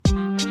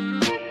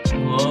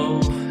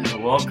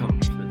welcome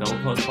to the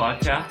Double Post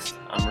Podcast.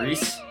 I'm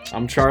Reese.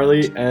 I'm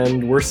Charlie,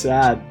 and we're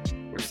sad.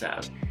 We're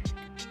sad.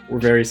 We're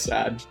very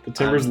sad. The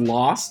Timbers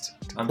lost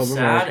to I'm Club sad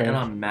America. and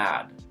I'm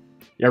mad.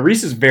 Yeah,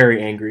 Reese is very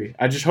angry.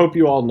 I just hope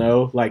you all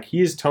know,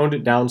 he has toned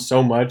it down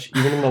so much,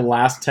 even in the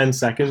last 10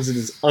 seconds, it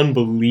is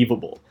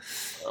unbelievable.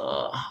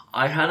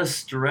 I had a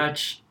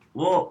stretch.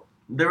 Well,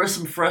 there were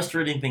some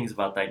frustrating things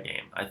about that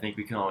game. I think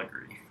we can all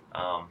agree.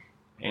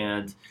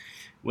 And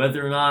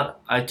whether or not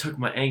I took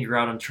my anger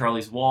out on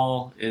Charlie's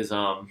wall is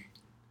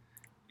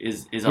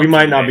We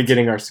might not be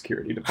getting our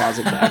security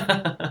deposit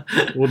back.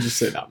 We'll just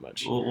say that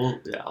much.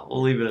 We'll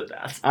leave it at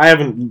that. I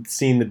haven't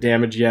seen the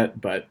damage yet,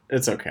 but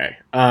it's okay.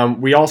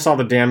 We all saw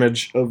the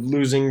damage of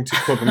losing to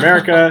Club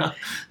America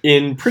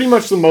in pretty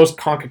much the most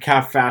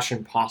CONCACAF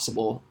fashion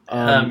possible.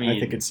 I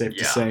think it's safe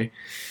to say.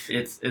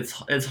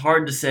 It's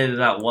hard to say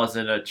that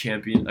wasn't a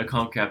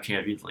CONCACAF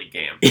Champions League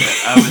game.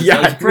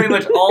 That was pretty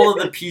much all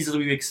of the pieces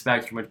we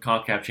expect from a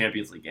CONCACAF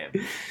Champions League game.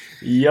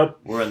 Yep.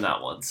 We're in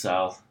that one,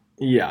 so.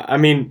 Yeah, I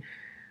mean,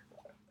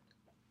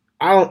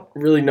 I don't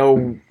really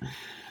know.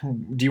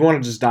 Do you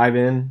want to just dive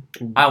in?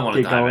 I want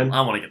to dive in. I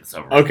want to get this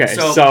over. Okay,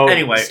 so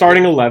anyway,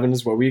 starting 11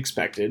 is what we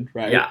expected,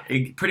 right? Yeah,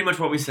 pretty much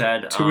what we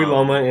said.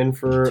 Tuiloma in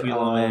for...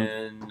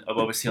 Tuiloma in,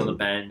 Abobasi on the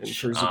bench. And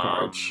for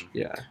Zubac,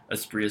 yeah.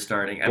 Asprilla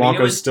starting.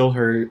 Blanco's still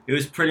hurt. It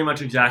was pretty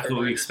much exactly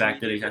what we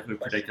expected, exactly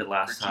what we predicted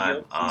last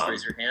time. Please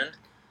raise your hand.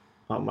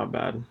 Oh, my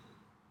bad.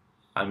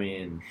 I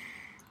mean...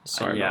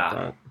 Sorry about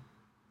that.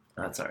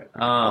 That's all right.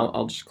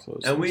 I'll just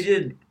close And this. we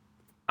did...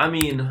 I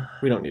mean...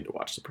 We don't need to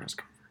watch the press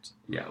conference.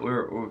 Yeah,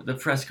 we're the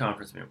press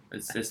conference.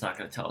 It's not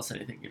going to tell us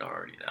anything you don't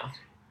already know.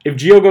 If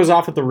Gio goes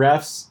off at the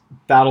refs,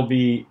 that'll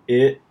be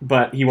it.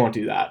 But he won't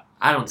do that.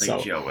 I don't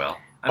think Gio will.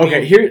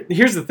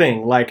 Here's the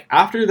thing.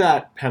 After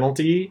that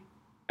penalty,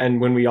 and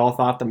when we all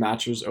thought the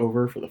match was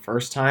over for the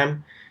first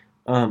time,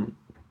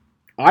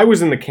 I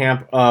was in the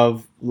camp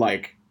of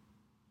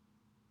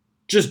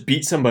just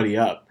beat somebody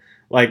up.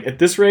 At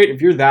this rate,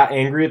 if you're that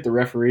angry at the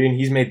referee and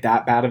he's made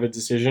that bad of a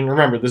decision,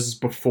 remember this is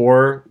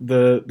before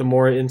the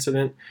Mora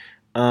incident.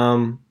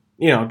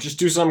 Just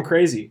do something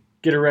crazy.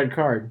 Get a red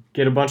card.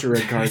 Get a bunch of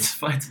red cards.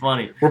 It's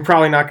funny. We're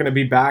probably not going to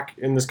be back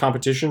in this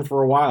competition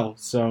for a while.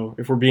 So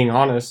if we're being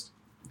honest.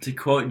 To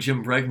quote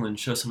Jim Bregman,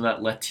 show some of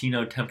that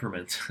Latino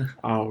temperament.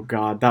 Oh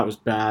God, that was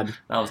bad.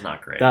 That was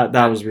not great.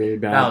 That was really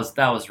bad.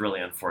 That was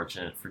really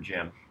unfortunate for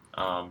Jim.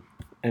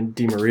 And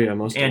Di Maria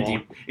most of all.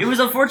 It was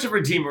unfortunate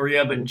for Di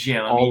Maria, but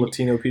Jim.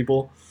 Latino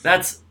people.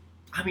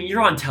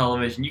 You're on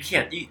television. You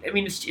can't.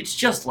 It's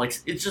just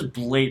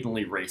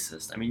blatantly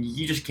racist.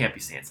 You just can't be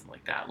saying something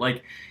like that.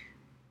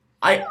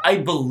 I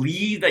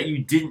believe that you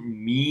didn't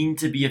mean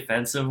to be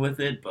offensive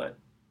with it, but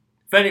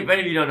if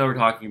any of you don't know, we're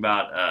talking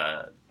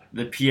about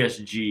the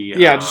PSG.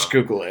 Yeah, just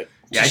Google it.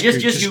 Yeah,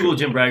 just Google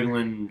Jim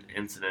Bregman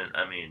incident.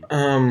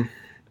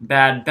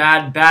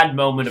 Bad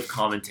moment of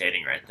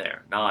commentating right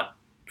there. Not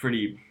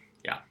pretty.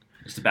 Yeah,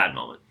 just a bad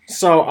moment.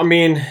 So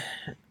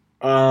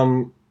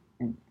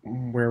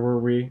where were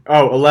we?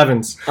 Oh,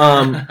 11s.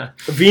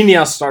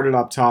 Viñas started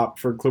up top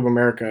for Club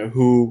America,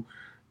 who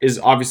is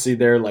obviously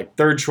their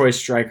third choice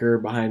striker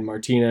behind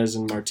Martinez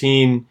and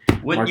Martin. You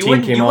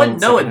wouldn't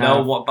know it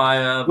though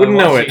by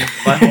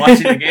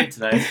watching the game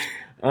today.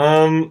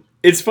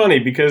 It's funny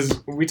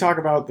because we talk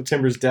about the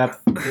Timbers'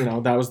 depth.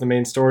 That was the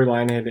main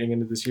storyline heading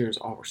into this year.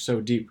 We're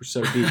so deep. We're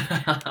so deep.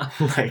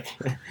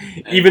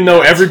 Even though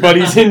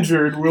everybody's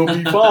injured, we'll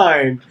be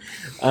fine.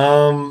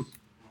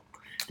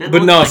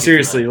 But no,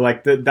 seriously,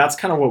 that's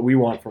kind of what we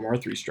want from our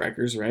three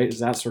strikers, right? Is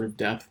that sort of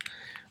depth.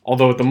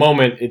 Although at the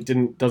moment it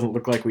doesn't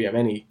look like we have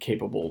any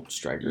capable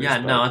strikers.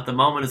 Yeah, no, at the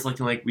moment it's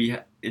looking like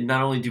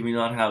not only do we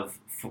not have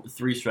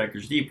three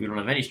strikers deep, we don't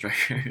have any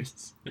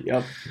strikers.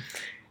 Yep.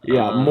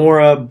 Yeah,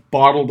 Mora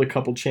bottled a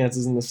couple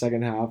chances in the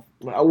second half.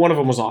 One of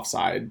them was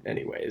offside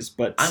anyways,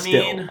 but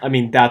still,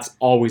 that's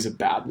always a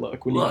bad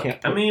look when you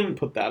can't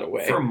put that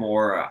away. For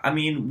Mora,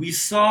 we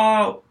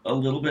saw a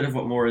little bit of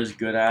what Mora is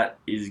good at,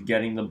 is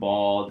getting the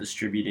ball,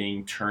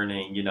 distributing,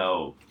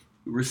 turning,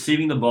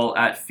 receiving the ball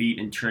at feet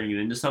and turning it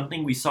into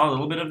something. We saw a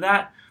little bit of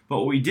that, but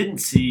what we didn't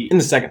see... In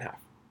the second half.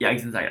 Yeah, in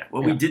the second half.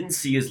 What we didn't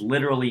see is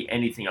literally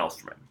anything else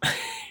from him.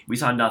 We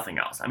saw nothing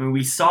else.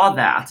 We saw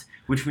that,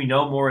 which we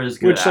know Mora is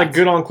good at.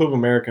 Good on Club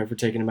America for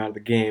taking him out of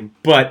the game.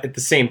 But at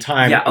the same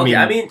time,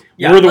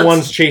 we're the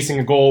ones chasing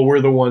a goal.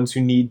 We're the ones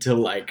who need to,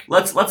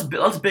 Let's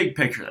big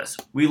picture this.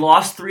 We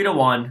lost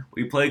 3-1.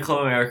 We played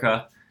Club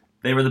America.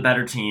 They were the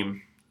better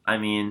team.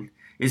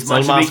 As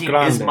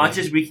much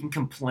as we can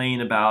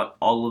complain about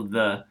all of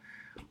the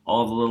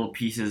little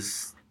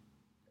pieces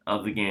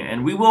of the game,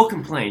 and we will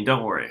complain,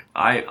 don't worry.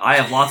 I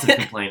have lots of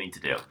complaining to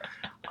do.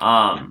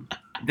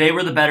 They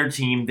were the better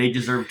team. They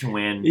deserved to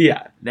win.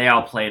 Yeah. They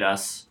outplayed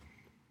us.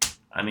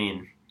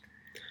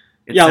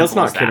 Let's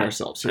not kid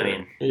ourselves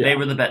here. They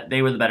were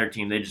the better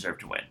team. They deserved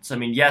to win. So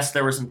yes,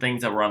 there were some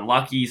things that were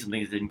unlucky, some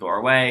things that didn't go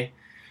our way.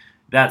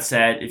 That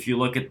said, if you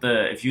look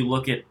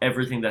at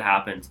everything that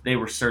happened, they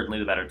were certainly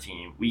the better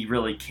team. We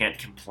really can't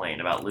complain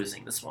about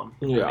losing this one.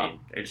 Yeah.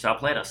 They just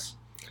outplayed us.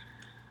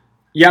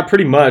 Yeah,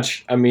 pretty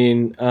much.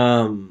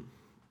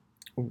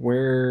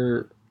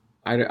 where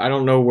I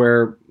don't know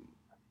where.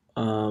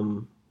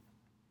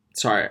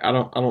 Sorry, I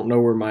don't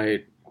know where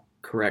my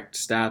correct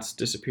stats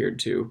disappeared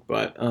to,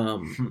 but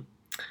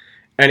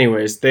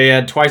anyways, they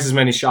had twice as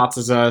many shots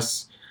as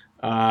us.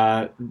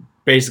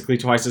 Basically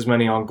twice as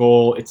many on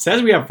goal. It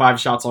says we have 5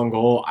 shots on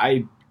goal.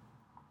 I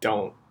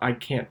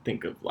can't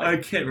think of I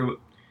can't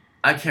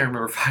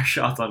remember 5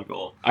 shots on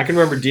goal. I can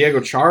remember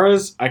Diego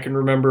Chara's. I can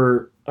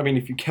remember. I mean,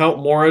 if you count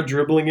Mora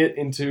dribbling it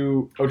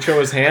into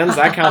Ochoa's hands,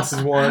 that counts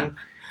as one.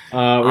 We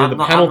had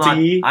the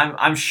penalty.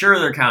 I'm sure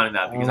they're counting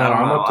that because I'm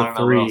up to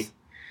 3.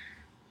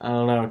 I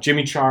don't know.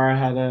 Jimmy Chara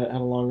had a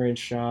long range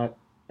shot,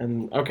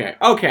 and okay,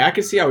 I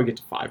can see how we get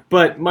to 5.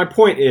 But my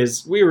point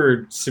is, we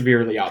were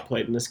severely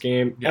outplayed in this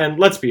game, and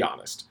let's be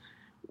honest,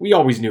 we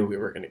always knew we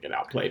were going to get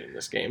outplayed in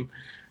this game.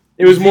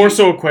 It was more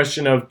so a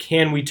question of,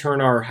 can we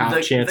turn our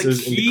half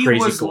chances into crazy goals? The key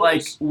was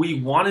like, we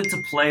wanted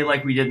to play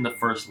like we did in the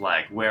first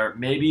leg, where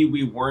maybe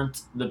we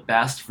weren't the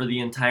best for the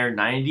entire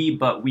 90,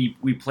 but we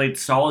played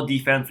solid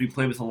defense, we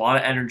played with a lot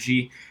of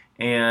energy,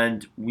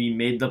 and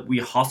we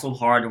hustled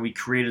hard and we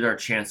created our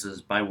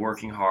chances by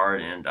working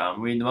hard, and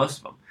we made the most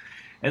of them.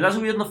 And that's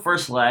what we did in the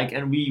first leg,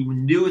 and we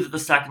knew that the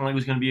second leg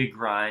was going to be a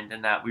grind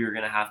and that we were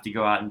going to have to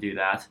go out and do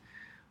that.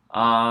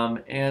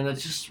 And it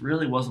just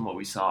really wasn't what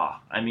we saw.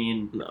 I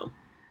mean, no.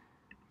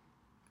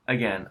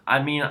 Again,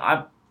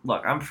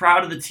 I'm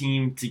proud of the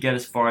team to get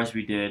as far as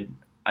we did.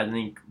 I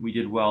think we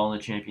did well in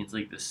the Champions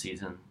League this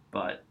season,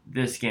 but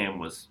this game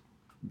was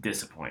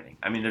disappointing.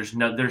 I mean, there's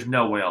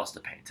no way else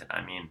to paint it.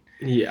 I mean,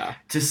 yeah.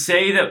 To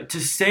say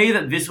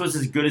that this was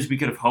as good as we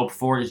could have hoped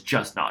for is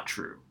just not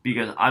true.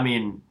 Because I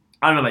mean,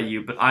 I don't know about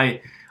you, but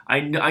I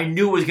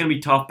knew it was going to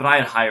be tough, but I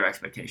had higher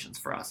expectations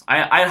for us.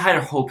 I had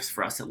higher hopes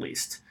for us at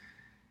least.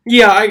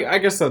 Yeah, I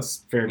guess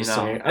that's fair to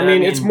say. I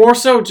mean, it's more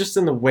so just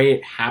in the way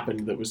it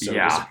happened that was so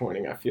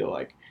disappointing, I feel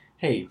like.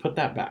 Hey, put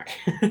that back.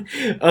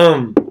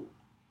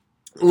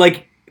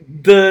 Like,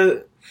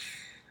 the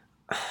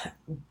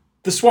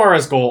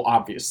Suarez goal,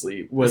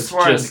 obviously, was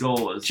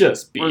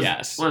just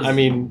BS. I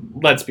mean,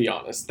 let's be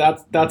honest.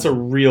 That's a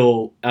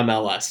real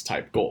MLS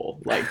type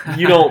goal. Like,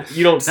 you don't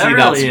see that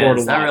really scored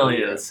a lot. That really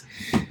is.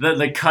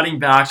 The cutting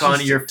back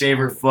onto your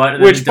favorite foot,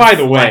 and which, by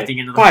the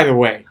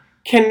way.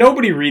 Can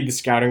nobody read the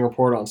scouting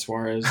report on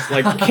Suarez?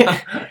 Like,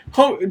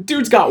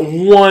 dude's got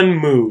one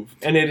move,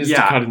 and it is to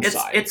cut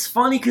inside. It's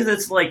funny because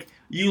it's like,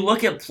 you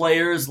look at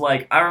players,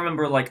 like, I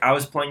remember, like, I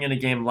was playing in a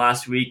game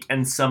last week,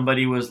 and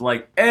somebody was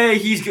like, hey,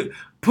 he's good.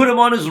 Put him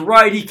on his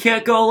right, he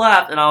can't go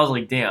left. And I was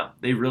like, damn,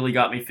 they really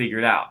got me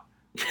figured out.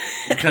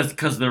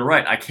 Because they're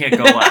right, I can't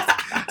go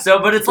left.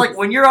 But it's like,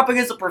 when you're up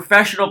against a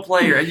professional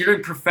player, and you're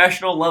doing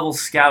professional level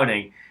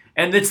scouting,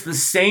 and it's the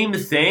same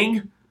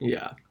thing.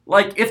 Yeah.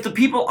 Like, if the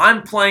people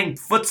I'm playing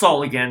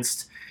futsal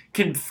against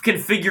can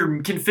figure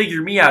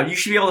me out, you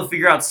should be able to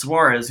figure out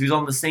Suarez, who's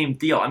on the same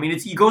deal. I mean,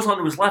 he goes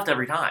onto his left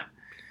every time.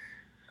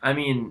 I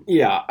mean...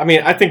 Yeah, I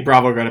mean, I think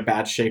Bravo got a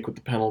bad shake with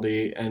the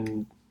penalty,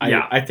 and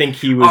I think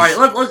he was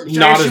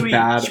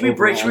bad. Should we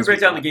break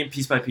down the game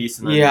piece by piece?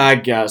 And then... Yeah, I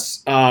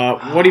guess.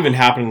 What even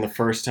happened in the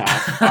first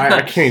half?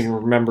 I can't even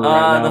remember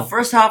right now. The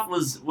first half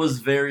was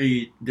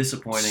very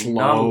disappointing.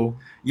 Slow.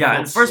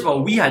 And first of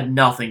all, we had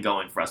nothing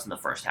going for us in the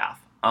first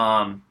half.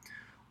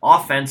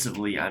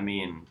 Offensively, I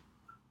mean...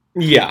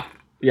 Yeah.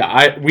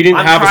 We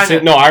didn't have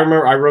I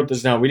remember, I wrote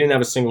this down. We didn't have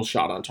a single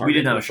shot on target. We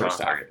didn't have a shot on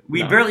target.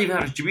 We barely even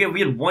had...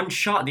 We had one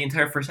shot the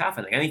entire first half,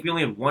 I think. I think we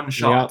only had one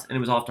shot, and it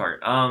was off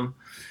target.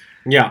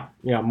 Yeah,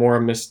 Mora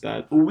missed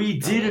that. We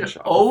did an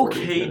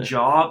okay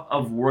job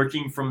of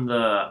working from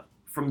the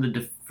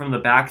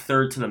back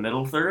third to the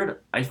middle third.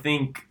 I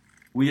think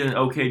we did an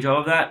okay job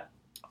of that.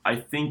 I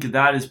think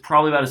that is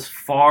probably about as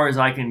far as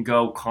I can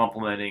go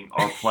complimenting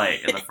our play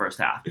in the first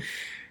half.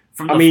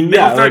 From the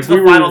middle third to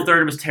the final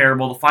third was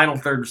terrible. The final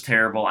third was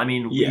terrible. I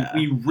mean,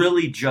 we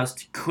really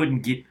just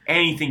couldn't get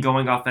anything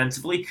going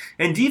offensively.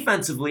 And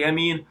defensively, I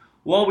mean,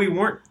 while we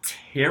weren't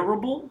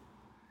terrible,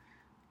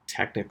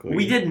 technically,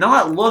 we didn't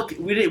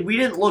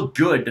look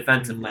good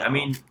defensively. No. I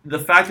mean, the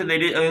fact that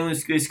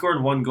they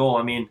scored one goal,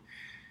 I mean,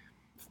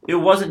 it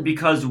wasn't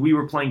because we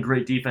were playing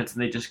great defense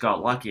and they just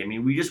got lucky. I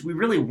mean, we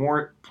really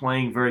weren't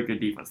playing very good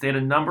defense. They had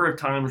a number of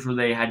times where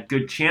they had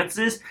good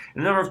chances,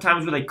 and a number of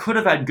times where they could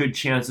have had good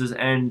chances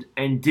and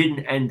didn't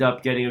end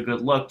up getting a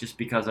good look just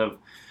because of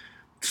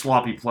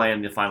sloppy play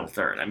in the final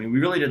third. I mean, we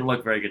really didn't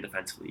look very good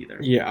defensively either.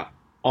 Yeah.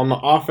 On the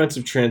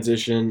offensive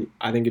transition,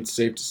 I think it's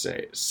safe to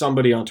say,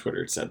 somebody on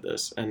Twitter said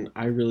this, and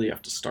I really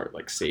have to start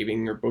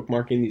saving or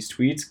bookmarking these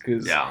tweets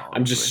because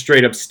I'm just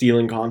straight up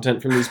stealing content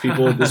from these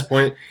people at this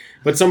point.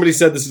 But somebody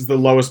said this is the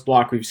lowest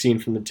block we've seen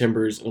from the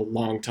Timbers in a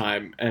long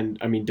time, and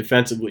I mean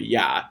defensively,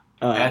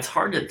 it's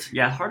hard to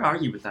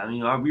argue with that. I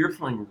mean, we were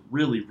playing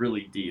really,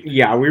 really deep.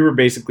 Yeah, we were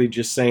basically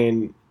just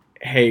saying,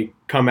 "Hey,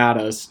 come at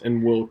us,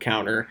 and we'll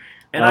counter."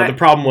 The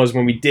problem was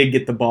when we did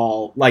get the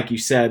ball, like you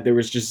said, there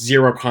was just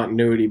zero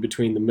continuity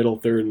between the middle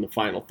third and the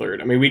final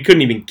third. I mean, we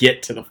couldn't even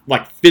get to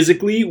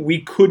physically,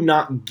 we could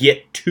not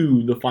get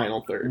to the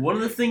final third. One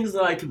of the things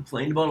that I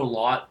complained about a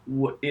lot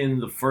in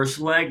the first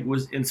leg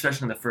was,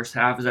 especially in the first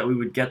half, is that we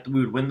would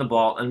win the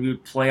ball and we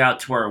would play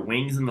out to our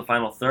wings in the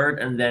final third,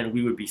 and then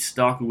we would be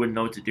stuck. We wouldn't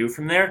know what to do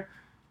from there.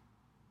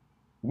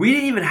 We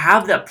didn't even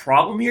have that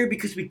problem here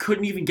because we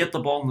couldn't even get the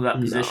ball into that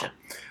position.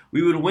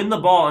 We would win the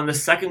ball, and the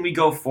second we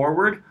go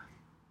forward,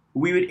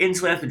 we would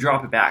instantly have to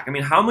drop it back. I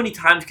mean, how many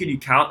times could you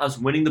count us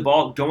winning the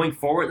ball, going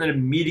forward, and then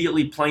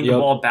immediately playing the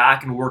ball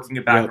back and working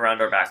it back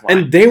around our back line?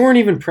 And they weren't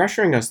even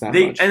pressuring us that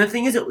much. And the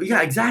thing is,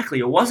 exactly.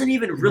 It wasn't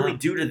even really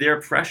due to their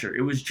pressure.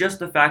 It was just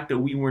the fact that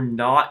we were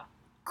not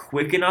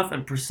quick enough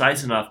and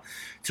precise enough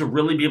to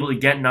really be able to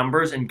get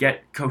numbers and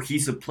get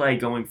cohesive play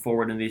going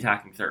forward in the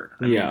attacking third.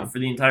 I mean, for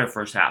the entire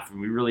first half, and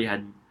we really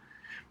had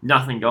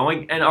nothing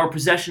going. And our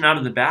possession out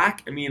of the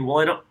back, I mean,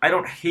 I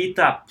don't hate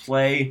that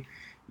play.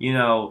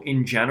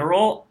 In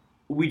general,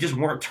 we just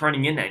weren't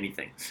turning into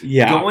anything.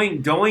 Yeah.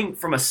 Going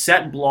from a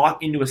set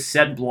block into a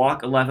set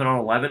block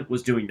 11-on-11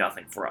 was doing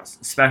nothing for us,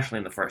 especially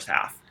in the first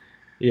half.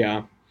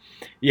 Yeah.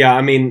 Yeah,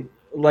 I mean,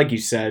 like you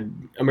said,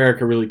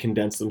 America really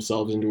condensed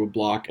themselves into a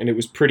block, and it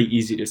was pretty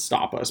easy to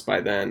stop us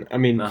by then. I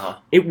mean,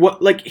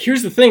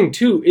 here's the thing,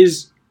 too,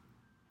 is,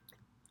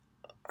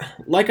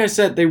 like I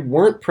said, they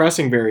weren't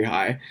pressing very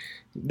high.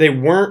 They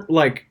weren't,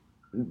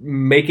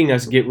 making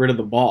us get rid of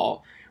the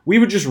ball. We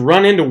would just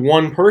run into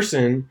one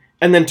person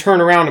and then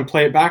turn around and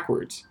play it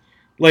backwards.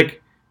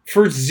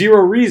 For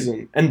zero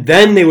reason. And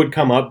then they would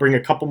come up, bring a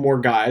couple more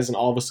guys, and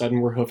all of a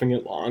sudden we're hoofing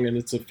it long, and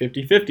it's a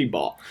 50-50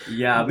 ball.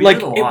 Yeah, we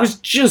did a lot. It was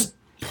just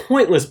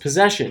pointless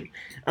possession.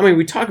 I mean,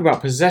 we talk about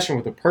possession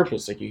with a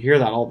purpose. You hear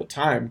that all the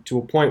time, to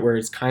a point where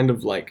it's kind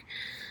of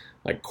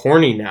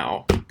corny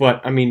now. But,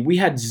 I mean, we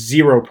had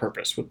zero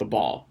purpose with the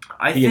ball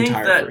the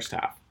entire first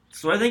half.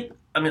 So I think,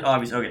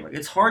 obviously,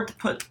 it's hard to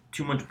put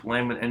too much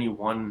blame on any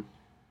one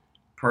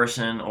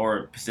person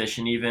or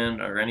position even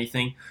or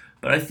anything,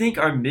 but I think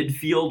our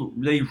midfield,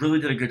 they really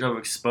did a good job of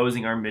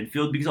exposing our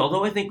midfield, because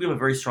although I think we have a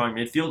very strong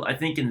midfield, I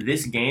think in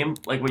this game,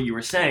 like what you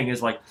were saying,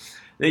 is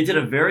they did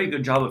a very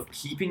good job of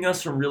keeping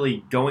us from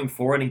really going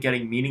forward and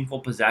getting meaningful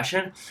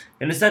possession,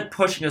 and instead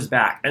pushing us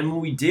back. And when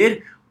we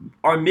did,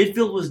 our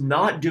midfield was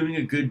not doing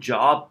a good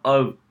job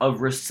of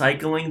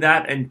recycling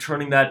that and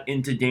turning that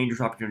into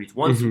dangerous opportunities.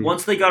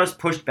 Once they got us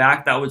pushed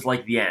back, that was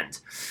the end.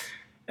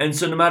 And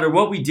so no matter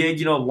what we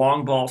did,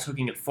 long balls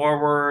hooking it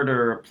forward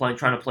or trying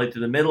to play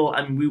through the middle,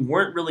 I mean, we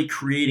weren't really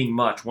creating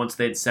much once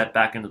they'd set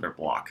back into their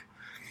block.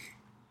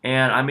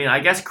 And, I mean, I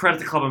guess credit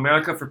to Club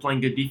America for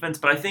playing good defense,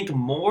 but I think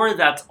more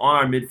that's on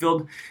our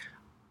midfield.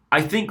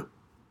 I think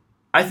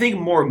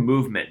more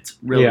movement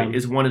really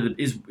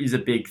is a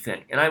big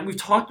thing. And we've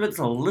talked about this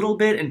a little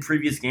bit in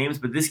previous games,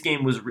 but this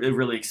game was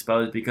really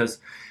exposed because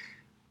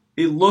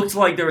it looked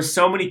like there were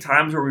so many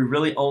times where we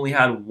really only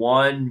had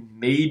one,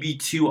 maybe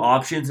two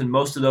options, and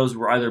most of those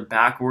were either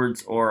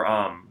backwards or,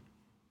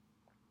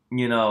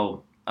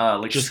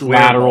 just square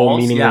lateral,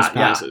 balls. meaningless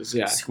passes.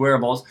 Yeah, square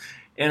balls.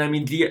 And I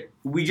mean,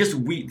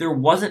 there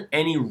wasn't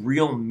any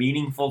real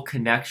meaningful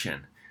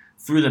connection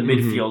through the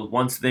midfield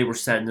once they were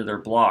set into their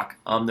block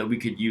that we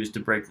could use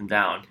to break them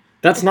down.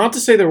 That's not to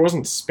say there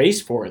wasn't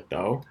space for it,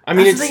 though. I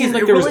mean, it seemed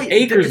like there was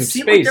acres of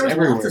space everywhere.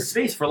 There was lots of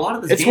space for a lot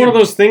of this game. It's one of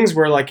those things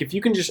where, if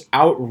you can just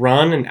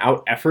outrun and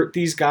out-effort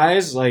these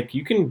guys,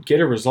 you can get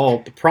a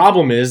result. The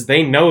problem is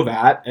they know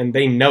that, and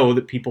they know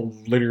that people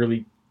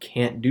literally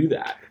can't do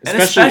that.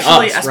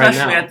 Especially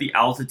at the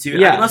altitude.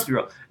 Yeah. I mean, let's be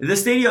real. The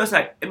stadium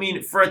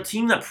is for a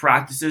team that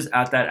practices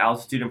at that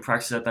altitude and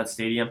practices at that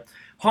stadium,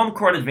 home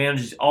court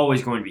advantage is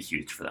always going to be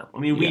huge for them. I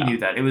mean, we knew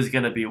that.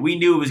 We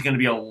knew it was going to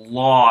be a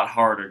lot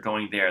harder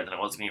going there than it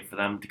was going to be for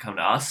them to come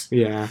to us.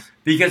 Yeah.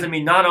 Because, I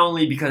mean, not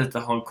only because it's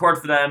a home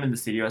court for them in the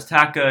Stadio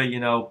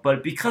Azteca,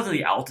 but because of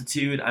the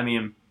altitude. I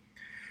mean,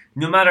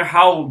 no matter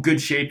how good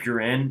shape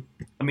you're in,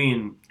 I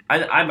mean,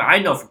 I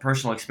know from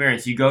personal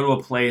experience, you go to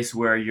a place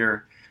where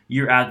you're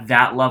at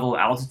that level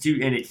of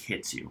altitude and it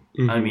hits you.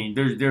 Mm-hmm. I mean,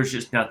 there's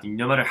just nothing.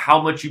 No matter how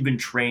much you've been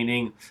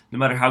training, no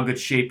matter how good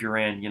shape you're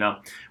in,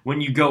 when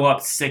you go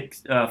up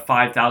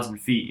 5,000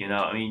 feet,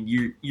 I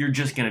mean, you're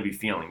just going to be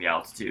feeling the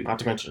altitude. Not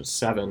to mention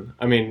 7.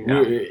 I mean,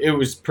 it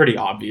was pretty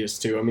obvious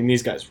too. I mean,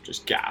 these guys were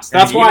just gassed.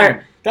 That's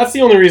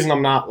the only reason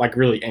I'm not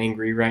really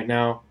angry right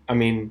now. I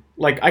mean,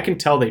 I can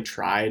tell they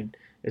tried.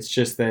 It's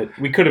just that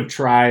we could have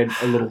tried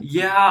a little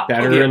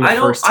better in the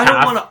first half.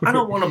 I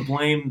don't want to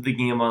blame the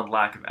game on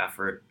lack of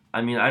effort.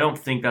 I mean, I don't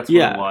think that's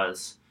what it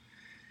was.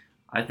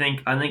 I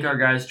think our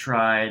guys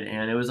tried,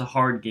 and it was a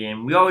hard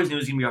game. We always knew it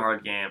was going to be a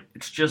hard game.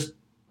 It's just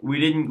we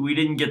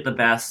didn't get the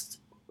best,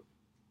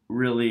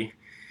 really,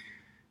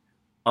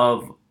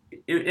 of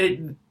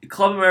it.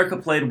 Club America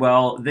played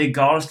well. They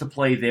got us to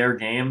play their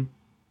game,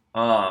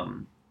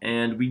 and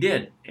we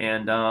did.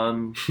 And I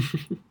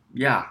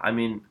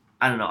mean,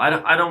 I don't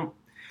know.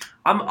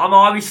 I'm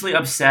obviously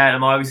upset.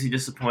 I'm obviously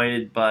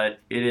disappointed, but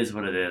it is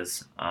what it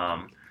is.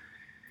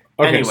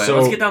 Anyway, so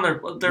let's get down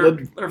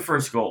their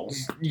first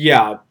goals.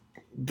 Yeah.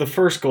 the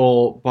first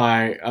goal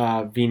by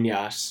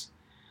Viñas,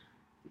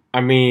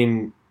 I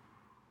mean,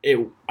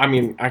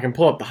 I can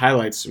pull up the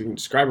highlights so we can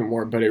describe it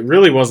more, but it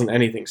really wasn't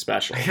anything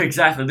special.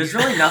 Exactly. There's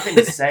really nothing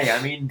to say.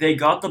 I mean, they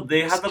had the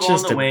ball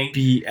on the wing.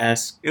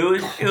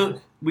 BS.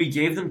 We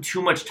gave them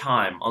too much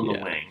time on the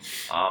wing.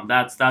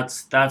 That's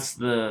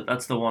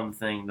the one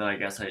thing that I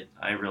guess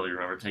I really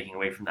remember taking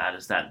away from that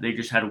is that they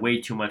just had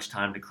way too much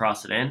time to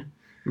cross it in.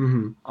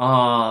 Mm-hmm.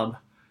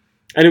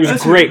 And it was a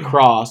great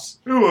cross,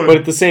 but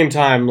at the same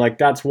time, like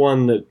that's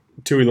one that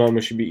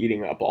Tuiloma should be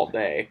eating up all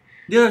day.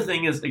 The other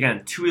thing is,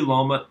 again,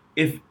 Tuiloma.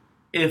 If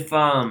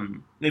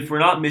we're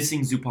not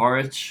missing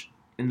Zuparic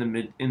at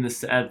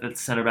the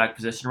center back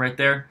position right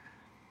there,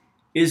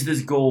 does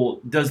this go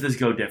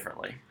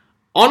differently?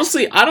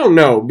 Honestly, I don't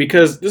know,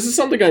 because this is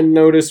something I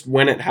noticed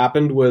when it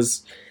happened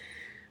was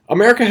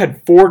America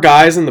had 4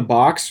 guys in the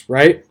box,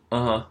 right?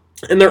 Uh-huh.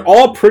 And they're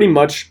all pretty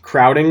much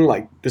crowding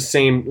like the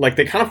same, like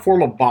they kind of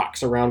form a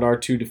box around our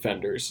 2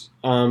 defenders.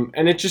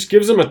 And it just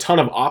gives them a ton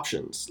of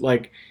options.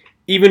 Like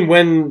even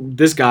when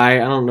this guy, I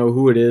don't know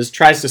who it is,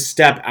 tries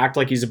to act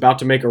like he's about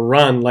to make a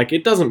run, like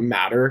it doesn't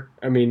matter.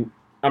 It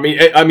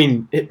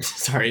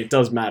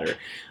does matter.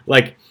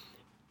 Like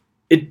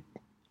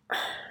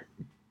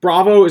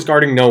Bravo is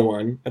guarding no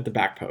one at the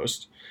back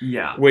post.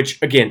 Yeah.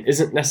 Which, again,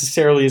 isn't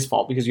necessarily his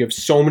fault because you have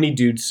so many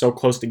dudes so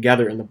close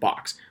together in the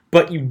box.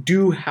 But you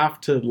do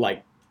have to,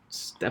 like,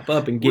 step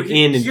up and get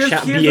in and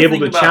be able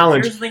to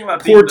challenge.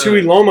 Poor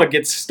Tuiloma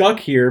gets stuck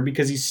here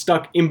because he's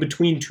stuck in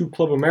between 2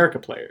 Club America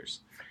players.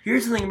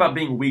 Here's the thing about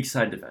being a weak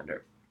side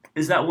defender.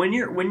 Is that when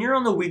you're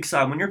on the weak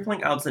side, when you're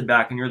playing outside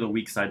back and you're the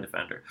weak side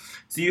defender,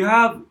 so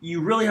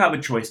you really have a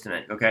choice to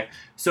make, okay?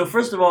 So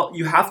first of all,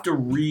 you have to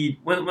read,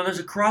 when there's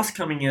a cross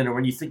coming in or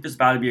when you think there's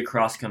about to be a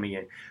cross coming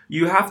in,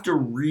 you have to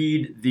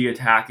read the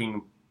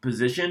attacking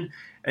position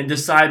and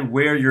decide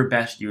where you're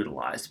best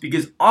utilized.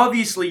 Because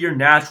obviously your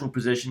natural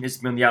position is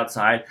to be on the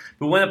outside,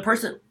 but when a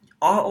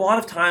lot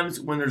of times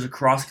when there's a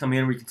cross coming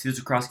in, where you can see there's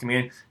a cross coming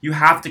in, you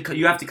have to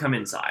come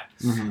inside.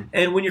 Mm-hmm.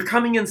 And when you're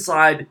coming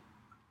inside,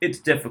 it's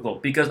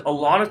difficult because a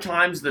lot of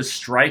times the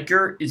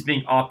striker is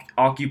being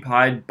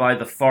occupied by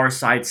the far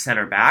side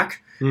center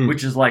back,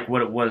 which is like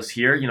what it was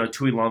here. You know,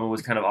 Tuiloma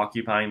was kind of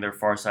occupying their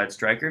far side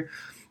striker.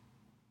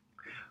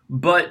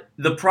 But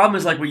the problem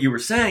is, like what you were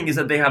saying, is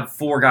that they have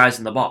 4 guys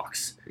in the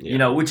box, you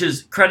know, which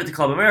is credit to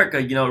Club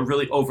America. You know, it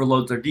really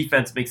overloads their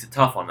defense, makes it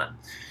tough on them.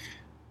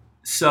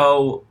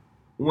 So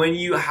when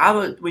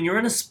you're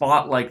in a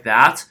spot like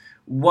that,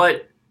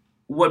 what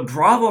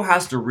Bravo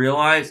has to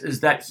realize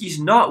is that he's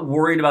not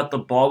worried about the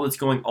ball that's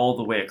going all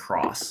the way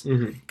across.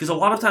 Because a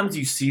lot of times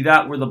you see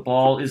that where the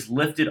ball is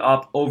lifted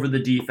up over the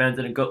defense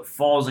and it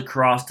falls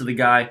across to the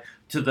guy,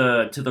 to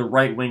the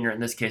right winger. In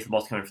this case, the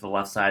ball's coming from the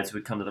left side, so it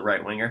would come to the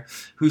right winger,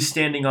 who's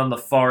standing on the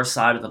far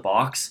side of the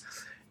box.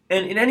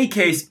 And in any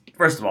case,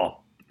 first of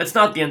all, it's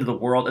not the end of the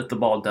world if the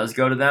ball does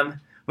go to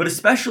them. But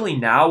especially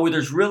now where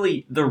there's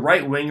really the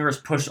right winger is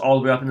pushed all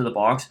the way up into the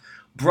box,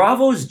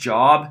 Bravo's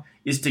job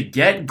is to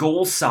get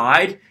goal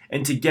side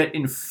and to get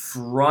in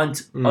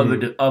front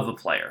of a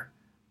player.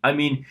 I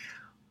mean,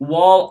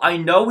 while I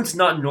know it's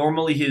not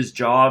normally his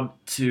job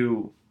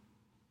to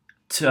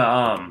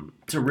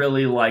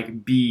really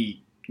like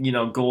be, you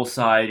know, goal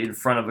side in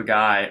front of a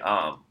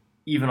guy,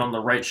 even on the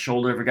right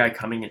shoulder of a guy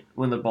coming in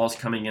when the ball's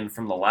coming in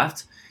from the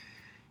left,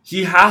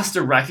 he has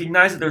to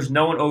recognize that there's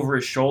no one over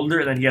his shoulder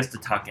and then he has to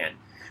tuck in.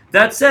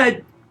 That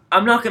said,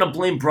 I'm not going to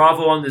blame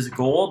Bravo on this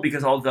goal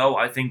because although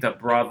I think that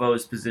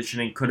Bravo's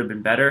positioning could have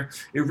been better,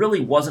 it really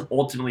wasn't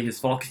ultimately his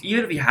fault. Because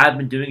even if he had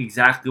been doing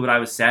exactly what I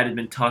was said, had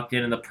been tucked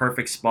in the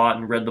perfect spot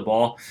and read the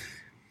ball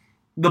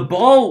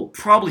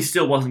probably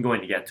still wasn't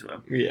going to get to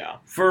him. Yeah.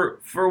 For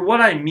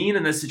what I mean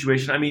in this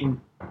situation, I mean,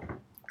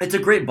 it's a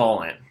great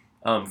ball in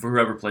for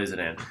whoever plays it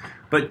in.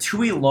 But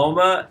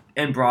Tuiloma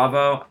and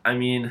Bravo, I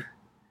mean,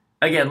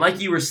 again, like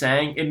you were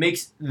saying, it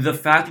makes the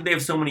fact that they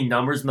have so many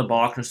numbers in the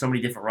box and so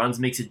many different runs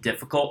makes it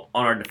difficult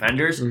on our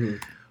defenders. Mm-hmm.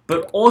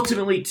 But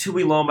ultimately,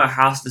 Tuiloma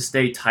has to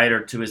stay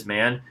tighter to his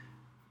man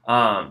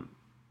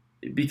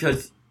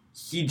because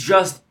he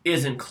just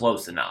isn't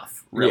close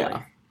enough, really.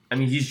 Yeah. I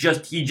mean,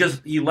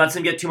 he lets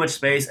him get too much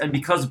space, and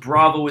because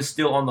Bravo is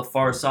still on the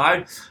far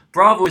side,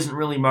 Bravo isn't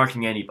really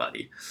marking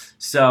anybody.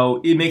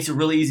 So it makes it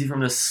really easy for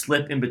him to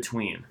slip in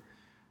between.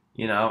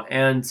 You know,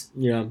 and...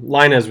 Yeah,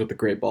 Lainez with the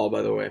great ball,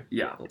 by the way.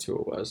 Yeah. That's who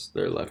it was,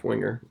 their left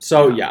winger.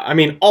 So, yeah, I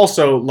mean,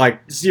 also,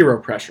 like, zero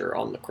pressure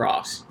on the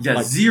cross. Yeah,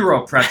 like,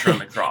 zero pressure on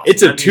the cross.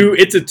 It's a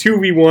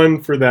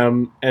 2v1 for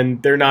them,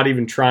 and they're not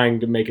even trying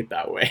to make it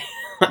that way.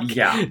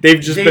 Yeah.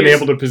 They've just been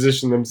able to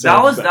position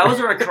themselves. That was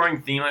a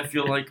recurring theme, I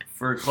feel like,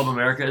 for Club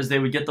America, is they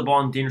would get the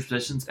ball in dangerous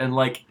positions, and,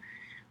 like,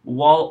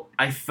 while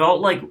I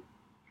felt like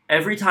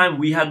every time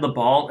we had the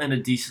ball in a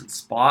decent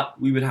spot,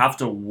 we would have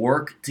to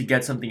work to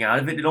get something out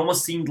of it. It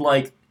almost seemed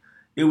like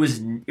it was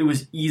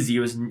easy.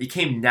 It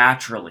came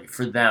naturally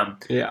for them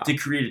to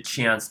create a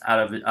chance out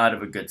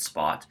of a good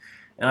spot.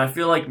 And I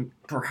feel like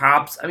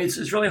perhaps, I mean,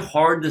 it's really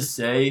hard to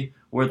say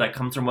where that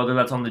comes from, whether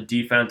that's on the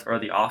defense or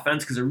the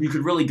offense, because you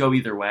could really go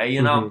either way,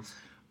 you know. Mm-hmm.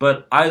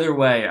 But either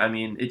way, I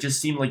mean, it just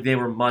seemed like they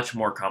were much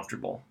more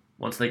comfortable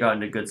once they got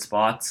into good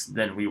spots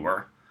than we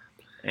were.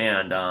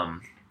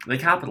 And they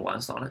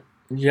capitalized on it.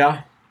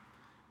 Yeah.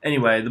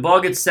 Anyway, the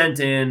ball gets sent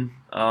in.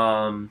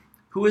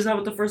 Who was that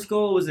with the first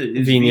goal? Was it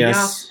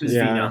Viñas? It was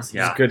Viñas,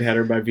 yeah. It's a good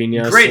header by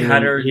Viñas. Great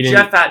header.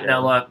 Jeff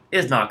Attinella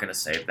is not going to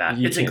save that.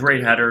 It's a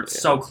great header. It's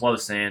so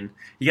close in.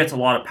 He gets a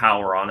lot of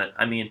power on it.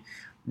 I mean,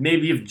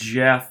 maybe if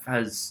Jeff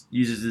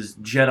uses his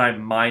Jedi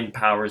mind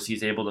powers,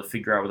 he's able to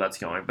figure out where that's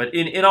going. But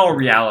in all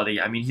reality,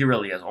 I mean, he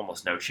really has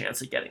almost no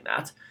chance of getting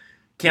that.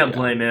 Can't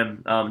blame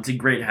him. It's a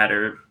great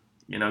header.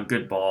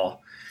 Good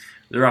ball.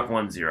 They're up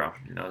 1-0.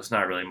 There's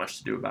not really much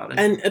to do about it.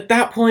 And at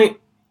that point,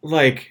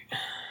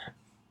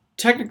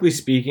 technically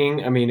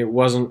speaking, I mean, it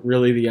wasn't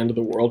really the end of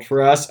the world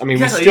for us. I mean,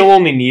 we still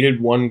only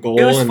needed one goal.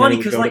 It was funny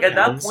because, at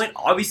that point,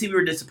 obviously we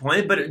were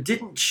disappointed, but it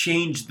didn't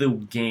change the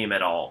game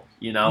at all.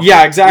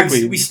 Yeah,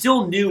 exactly. We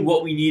still knew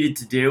what we needed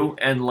to do,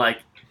 and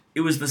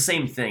it was the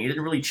same thing. It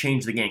didn't really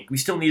change the game. We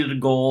still needed a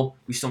goal.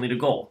 We still need a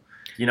goal.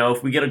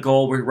 If we get a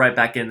goal, we're right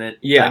back in it.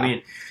 Yeah. I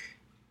mean,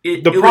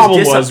 the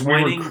problem was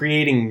we were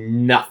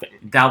creating nothing.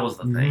 That was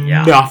the thing.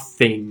 Yeah.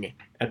 Nothing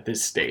at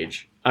this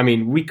stage. I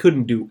mean, we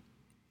couldn't do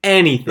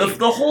anything.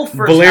 The whole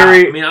first half,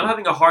 I mean, I'm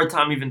having a hard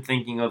time even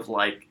thinking of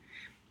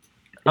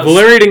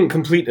Valeri didn't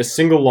complete a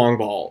single long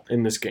ball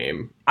in this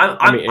game.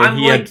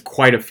 He had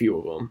quite a few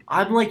of them.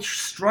 I'm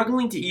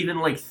struggling to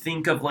even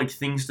think of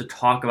things to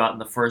talk about in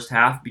the first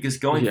half because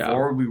going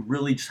forward we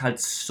really just had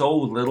so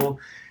little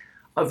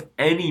of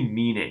any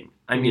meaning.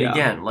 I mean,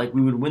 again,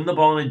 we would win the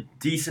ball in a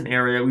decent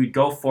area, we would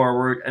go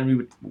forward, and we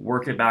would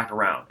work it back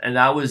around, and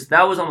that was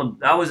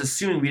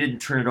assuming we didn't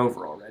turn it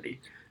over already.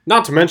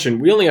 Not to mention,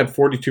 we only had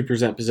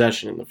 42%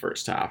 possession in the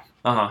first half.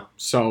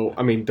 So,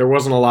 I mean, there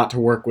wasn't a lot to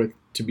work with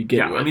to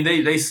begin with. I mean,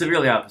 they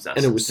severely outpossessed us.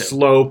 And it was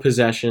slow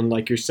possession,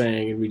 like you're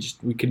saying, and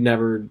we could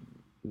never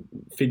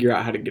figure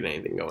out how to get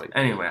anything going.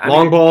 Anyway,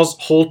 long balls,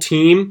 whole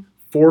team,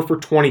 4 for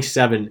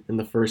 27 in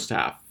the first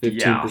half,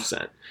 15%.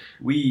 Yeah.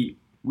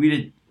 We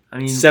did. I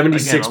mean,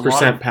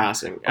 76%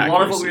 passing. A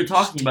lot of what we were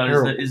talking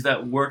about is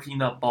that working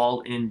that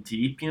ball in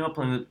deep,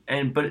 playing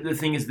but the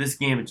thing is, this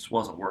game it just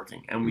wasn't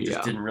working, and we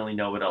just didn't really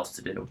know what else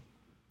to do.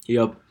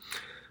 Yep.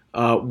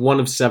 1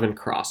 of 7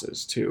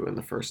 crosses too in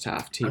the first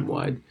half, team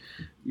wide.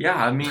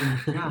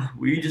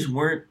 We just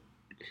weren't.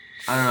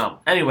 I don't know.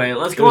 Anyway,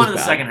 let's go on to the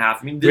second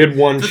half. I mean, we had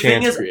one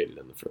chance created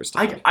in the first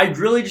half. I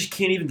really just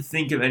can't even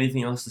think of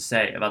anything else to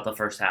say about the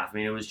first half. I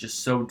mean, it was just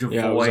so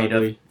devoid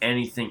of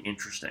anything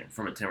interesting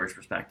from a Timbers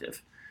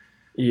perspective.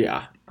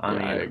 Yeah. I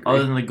mean,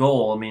 other than the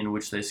goal,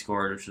 which they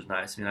scored, which was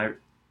nice. I mean,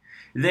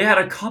 they had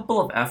a couple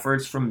of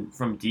efforts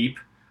from deep.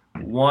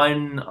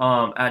 One,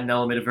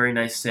 Attinella made a very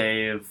nice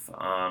save.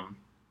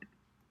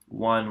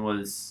 One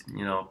was,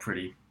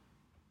 pretty.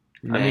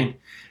 Man.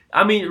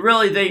 I mean,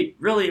 really,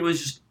 it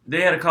was just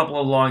they had a couple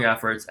of long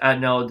efforts.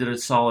 Attinella did a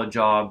solid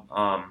job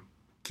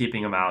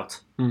keeping them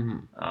out. Mm-hmm.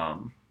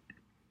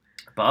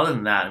 But other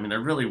than that, I mean, there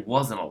really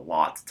wasn't a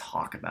lot to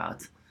talk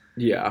about.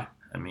 Yeah.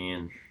 I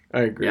mean,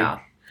 I agree.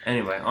 Yeah.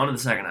 Anyway, on to the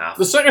second half.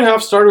 The second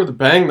half started with a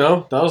bang,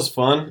 though. That was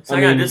fun.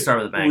 Second half did start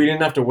with a bang. We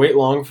didn't have to wait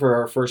long for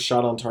our first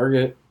shot on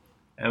target.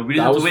 And we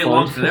didn't have to wait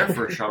long for their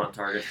first shot on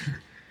target.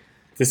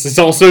 This is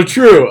also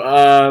true.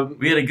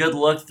 We had a good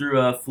look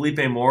through Felipe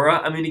Mora.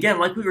 I mean, again,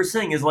 like we were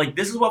saying,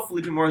 this is what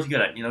Felipe Mora is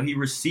good at. He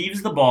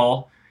receives the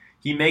ball,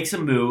 he makes a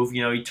move,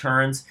 he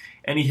turns,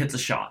 and he hits a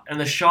shot. And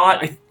the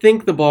shot... I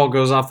think the ball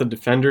goes off the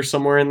defender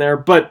somewhere in there,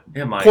 but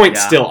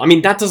still. I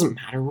mean, that doesn't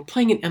matter. We're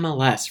playing in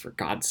MLS, for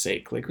God's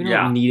sake. We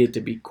don't need it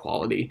to be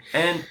quality.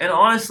 And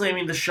honestly, I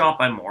mean, the shot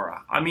by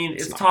Mora, I mean,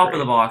 it's top of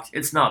the box.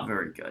 It's not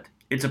very good.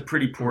 It's a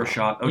pretty poor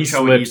shot. He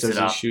slips as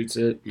he shoots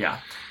it. Yeah.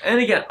 And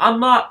again,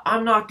 I'm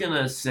not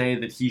gonna say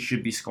that he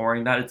should be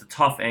scoring that. It's a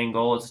tough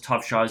angle. It's a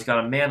tough shot. He's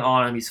got a man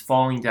on him. He's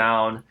falling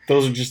down.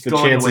 Those are just the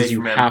chances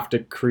you have to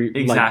create.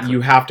 Exactly. You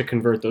have to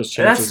convert those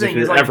chances if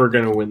you're ever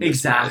gonna win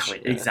this match.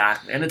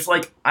 Exactly. And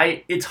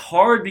it's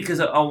hard because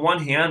on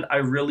one hand, I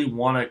really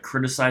want to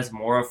criticize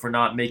Mora for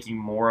not making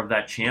more of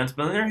that chance,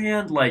 but on the other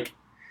hand,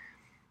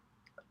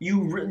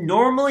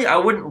 normally, I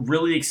wouldn't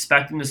really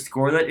expect him to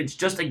score that. It's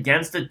just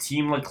against a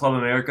team like Club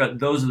America,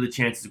 those are the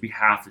chances we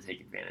have to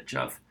take advantage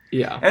of.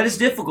 Yeah. And it's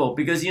difficult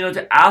because,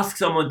 to ask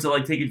someone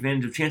to, take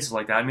advantage of chances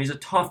like that, I mean, it's a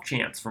tough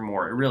chance for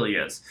Moore. It really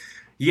is.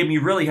 He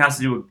really has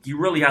to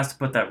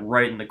put that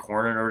right in the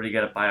corner in order to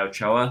get it by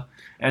Ochoa.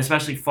 And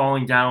especially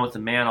falling down with a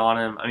man on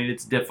him, I mean,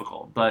 it's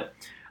difficult. But,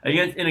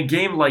 again, in a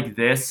game like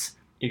this,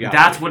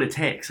 that's what it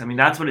takes. I mean,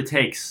 that's what it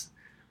takes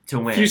to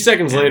win. A few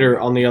seconds later,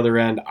 on the other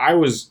end, I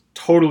was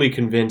totally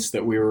convinced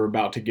that we were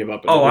about to give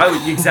up.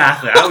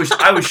 Exactly.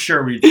 I was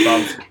sure we'd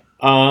bump.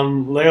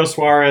 Leo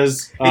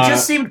Suarez. It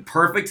just seemed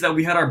perfect that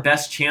we had our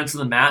best chance of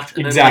the match.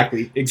 And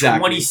exactly.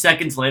 20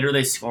 seconds later,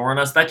 they score on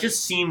us. That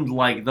just seemed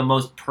like the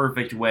most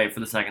perfect way for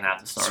the second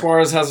half to start.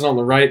 Suarez has it on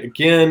the right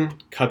again,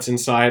 cuts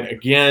inside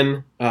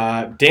again,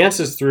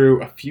 dances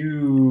through a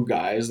few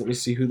guys. Let me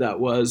see who that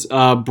was.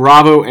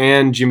 Bravo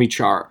and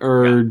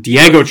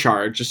Diego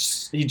Char.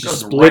 He just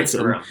splits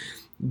him.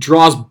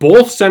 draws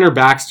both center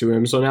backs to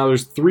him, so now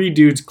there's 3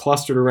 dudes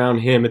clustered around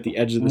him at the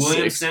edge of the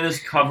Williamson is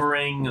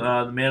covering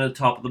the man at the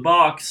top of the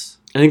box.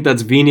 I think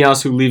that's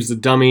Viñas who leaves the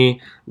dummy,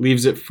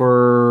 leaves it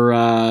for,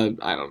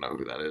 I don't know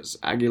who that is,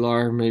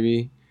 Aguilar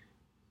maybe,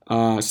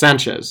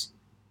 Sanchez.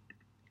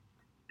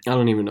 I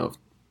don't even know if,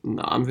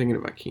 no, I'm thinking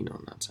of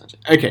Aquino, not Sanchez.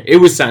 Okay, it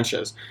was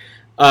Sanchez.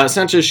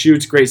 Sanchez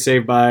shoots, great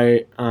save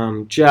by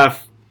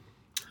Jeff.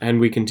 And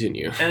we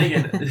continue. And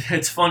again,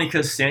 it's funny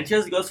because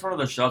Sanchez goes for one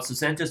of the shots, so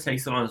Sanchez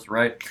takes it on his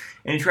right,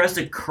 and he tries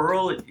to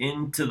curl it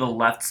into the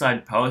left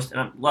side post.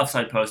 And left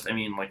side post, I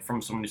mean, like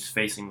from someone who's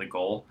facing the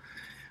goal,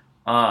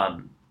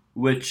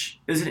 which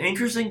is an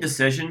interesting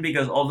decision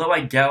because although I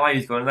get why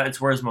he's going to that, it's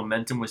where his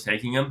momentum was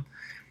taking him.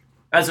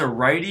 As a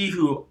righty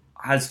who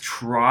has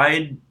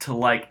tried to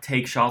like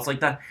take shots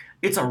like that,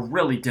 it's a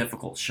really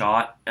difficult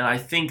shot, and I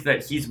think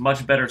that he's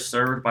much better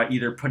served by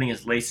either putting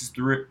his laces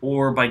through it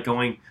or by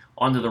going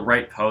onto the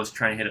right post,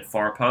 trying to hit it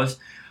far post.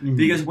 Mm-hmm.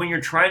 Because when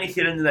you're trying to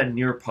hit into that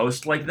near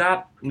post like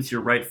that with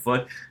your right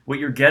foot, what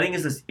you're getting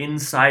is this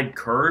inside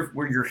curve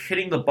where you're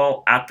hitting the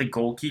ball at the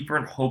goalkeeper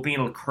and hoping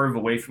it'll curve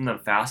away from them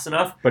fast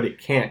enough. But it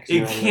can't.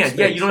 It can't.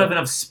 Yeah, you don't have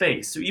enough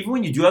space. So even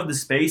when you do have the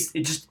space,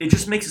 it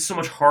just makes it so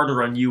much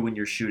harder on you when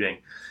you're shooting.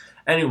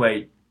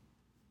 Anyway,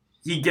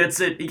 he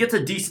gets it. He gets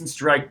a decent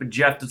strike, but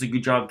Jeff does a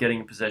good job getting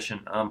in position.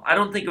 I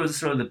don't think it was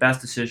sort of the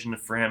best decision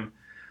for him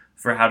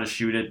for how to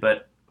shoot it,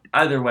 but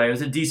either way, it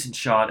was a decent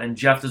shot, and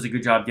Jeff does a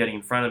good job getting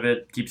in front of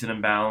it, keeps it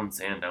in bounds,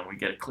 and we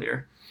get it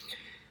clear.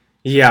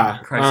 Yeah.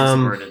 Crisis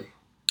averted.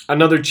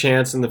 Another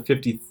chance in the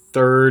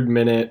 53rd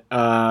minute.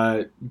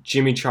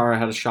 Jimmy Chara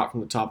had a shot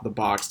from the top of the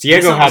box.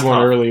 Diego had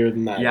one earlier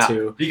than that,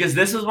 too. Because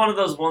this is one of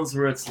those ones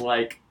where it's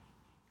like,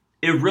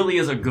 it really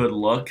is a good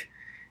look.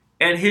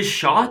 And his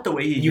shot, the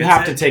way he hits it... You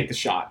have to take the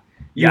shot.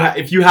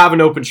 If you have an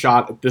open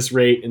shot at this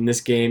rate in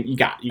this game, you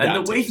got.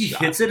 And the way he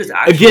hits it is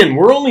actually... Again,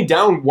 we're only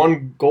down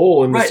 1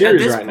 goal in the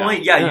series right now. At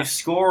this point, you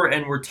score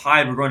and we're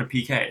tied. We're going to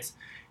PKs.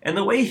 And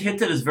the way he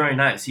hits it is very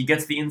nice. He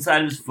gets the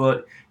inside of his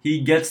foot.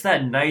 He gets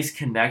that nice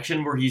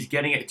connection where he's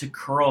getting it to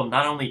curl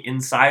not only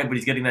inside, but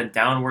he's getting that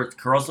downward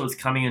curl, so it's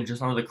coming in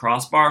just under the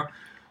crossbar.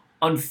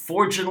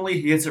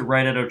 Unfortunately, he hits it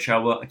right at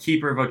Ochoa. A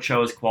keeper of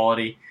Ochoa's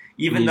quality.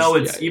 Even though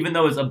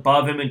it's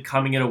above him and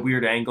coming at a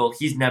weird angle,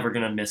 he's never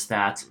gonna miss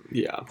that.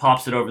 Yeah,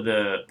 pops it over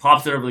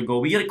the goal.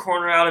 We get a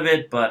corner out of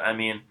it, but I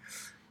mean,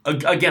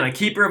 again, a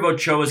keeper of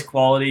Ochoa's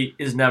quality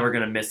is never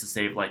gonna miss a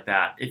save like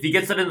that. If he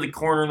gets it into the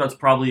corner, that's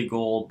probably a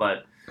goal,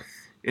 but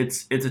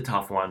it's a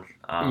tough one.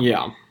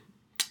 A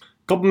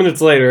couple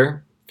minutes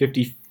later,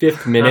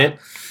 55th minute,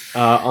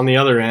 on the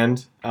other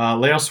end,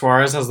 Leo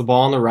Suarez has the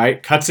ball on the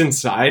right, cuts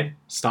inside.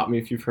 Stop me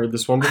if you've heard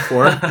this one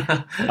before.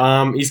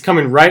 He's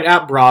coming right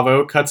at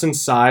Bravo, cuts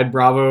inside.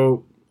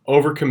 Bravo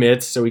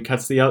overcommits, so he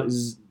cuts he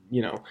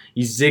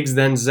zigs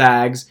then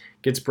zags,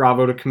 gets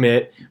Bravo to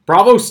commit.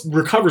 Bravo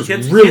recovers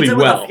really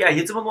well. He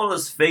hits him with one of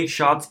those fake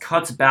shots,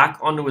 cuts back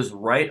onto his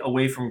right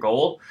away from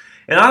goal.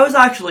 And I was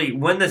actually,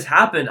 when this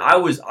happened, I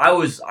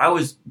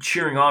was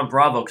cheering on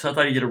Bravo because I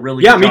thought he did a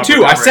really good job. Yeah, me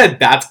too. I said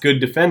that's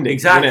good defending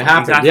when it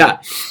happened.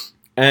 Yeah.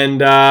 And,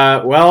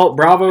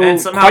 Bravo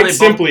quite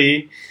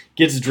simply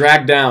gets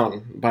dragged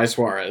down by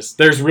Suarez.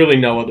 There's really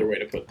no other way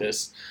to put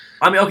this.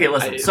 I mean, okay,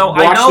 listen.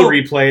 Watch the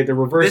replay. The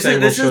reverse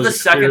angle shows this is the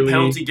second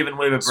penalty given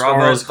away by Bravo.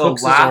 Suarez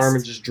hooks his arm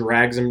and just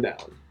drags him down.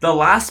 The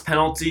last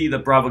penalty that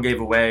Bravo gave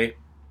away,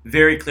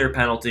 very clear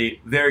penalty,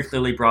 very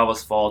clearly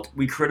Bravo's fault.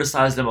 We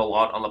criticized him a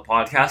lot on the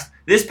podcast.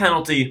 This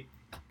penalty,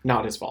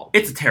 not his fault.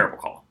 It's a terrible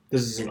call.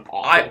 This is an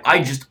awful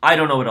call. I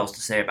don't know what else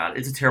to say about it.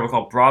 It's a terrible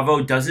call.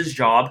 Bravo does his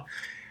job.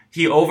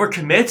 He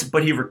overcommits,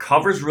 but he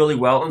recovers really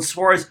well, and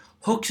Suarez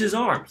hooks his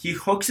arm. He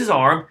hooks his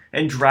arm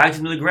and drags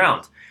him to the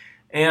ground.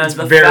 And it's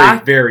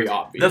very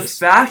obvious. The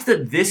fact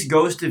that this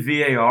goes to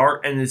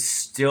VAR and is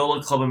still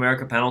a Club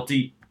America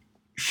penalty,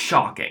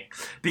 shocking.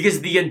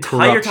 Because the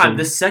entire time,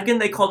 the second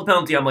they called the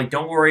penalty, I'm like,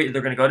 don't worry,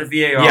 they're going to go to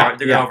VAR.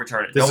 They're going to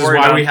overturn it. This is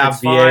why we have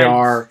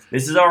VAR.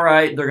 This is all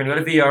right. They're going to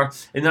go to VAR.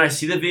 And then I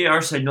see the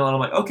VAR signal, and I'm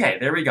like, okay,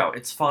 there we go.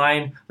 It's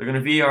fine. They're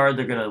going to VAR.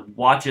 They're going to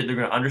watch it. They're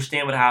going to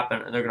understand what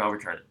happened, and they're going to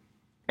overturn it.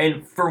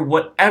 And for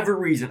whatever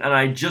reason, and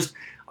I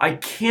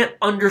can't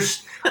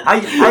understand.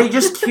 I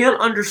just can't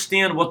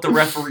understand what the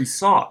referee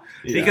saw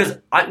because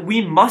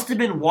we must have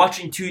been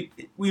watching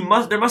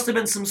there must have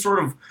been some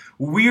sort of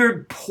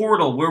weird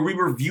portal where we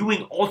were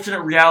viewing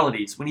alternate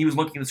realities when he was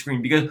looking at the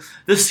screen because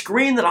the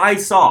screen that I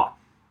saw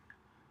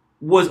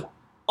was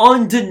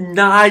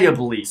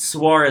undeniably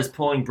Suarez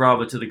pulling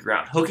Bravo to the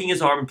ground, hooking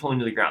his arm and pulling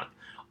to the ground.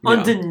 Yeah.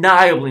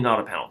 Undeniably not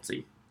a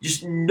penalty.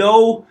 Just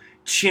no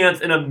chance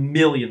in a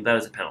million that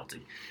is a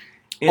penalty.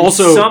 And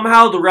also,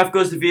 somehow the ref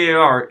goes to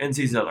VAR and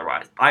sees it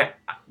otherwise. I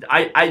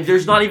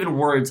there's not even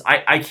words.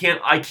 I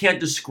can't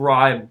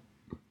describe.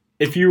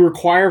 If you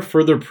require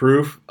further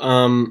proof,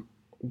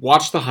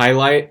 watch the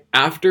highlight.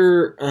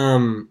 After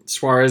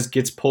Suarez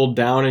gets pulled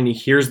down and he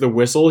hears the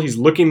whistle, he's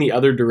looking the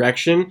other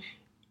direction.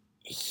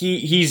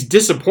 He's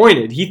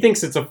disappointed. He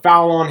thinks it's a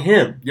foul on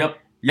him. Yep.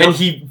 And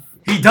he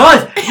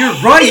does. You're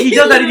right. He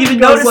does. I didn't even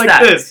notice like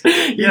that. This.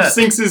 He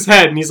sinks his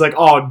head and he's like,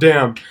 "Oh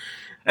damn."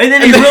 And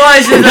then he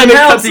realizes the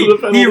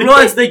penalty. He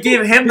realized they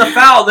gave him the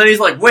foul. Then he's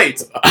like,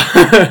 wait.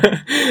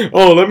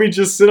 Oh, let me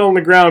just sit on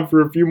the ground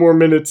for a few more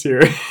minutes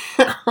here.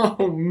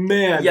 Oh,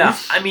 man. Yeah,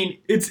 I mean,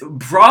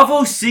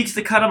 Bravo seeks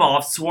to cut him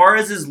off.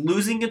 Suarez is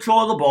losing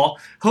control of the ball,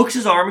 hooks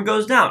his arm, and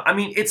goes down. I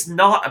mean, it's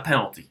not a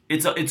penalty.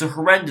 It's a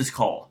horrendous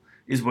call,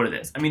 is what it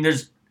is. I mean,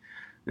 there's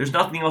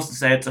nothing else to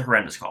say. It's a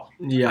horrendous call.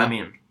 Yeah. I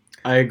mean,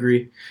 I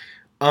agree.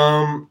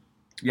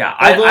 Yeah,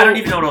 I don't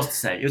even know what else to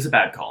say. It was a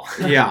bad call.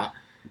 Yeah.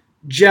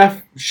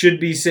 Jeff should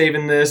be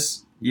saving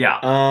this. Yeah.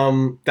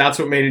 That's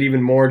what made it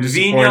even more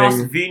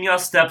disappointing.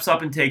 Viñas steps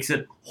up and takes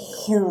it.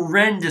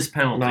 Horrendous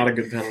penalty. Not a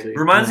good penalty.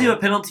 Reminds me of a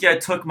penalty I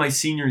took my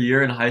senior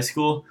year in high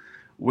school,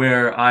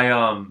 where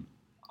Don't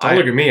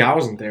look at me. I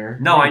wasn't there.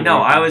 No, I know.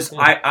 I was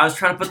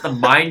trying to put the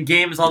mind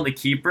games on the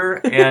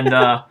keeper, and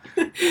I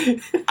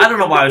don't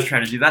know why I was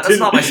trying to do that. That's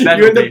not my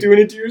specialty. You end up doing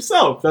it to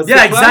yourself. That's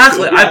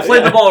exactly. Yeah, I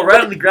played the ball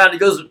right on the ground.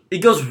 It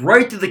goes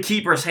right to the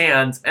keeper's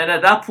hands, and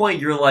at that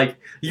point,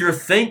 you're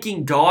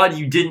thanking God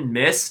you didn't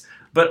miss.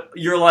 But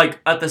you're like,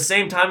 at the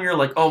same time, you're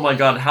like, oh my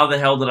God, how the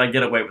hell did I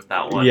get away with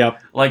that one?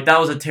 Yep. Like, that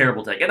was a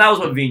terrible take. And that was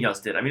what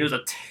Viñas did. I mean, it was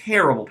a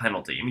terrible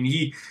penalty. I mean,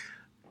 he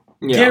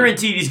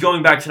guaranteed he's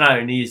going back tonight,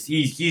 and he's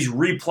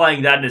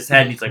replaying that in his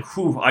head, and he's like,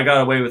 whew, I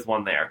got away with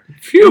one there.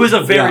 Phew. It was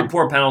a very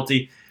poor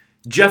penalty.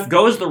 Jeff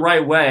goes the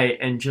right way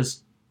and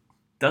just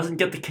doesn't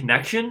get the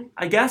connection,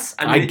 I guess.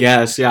 I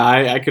guess, yeah.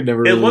 I could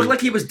never It looked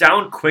like he was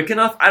down quick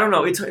enough. I don't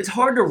know. It's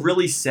hard to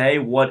really say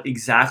what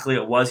exactly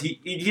it was.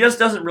 He just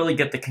doesn't really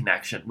get the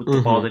connection with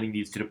the ball that he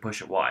needs to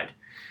push it wide.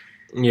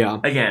 Yeah.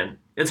 Again,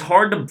 it's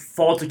hard to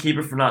fault a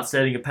keeper for not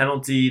setting a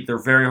penalty. They're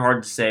very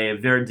hard to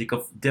save, very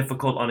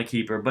difficult on a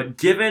keeper. But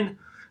given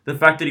the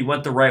fact that he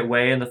went the right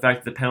way and the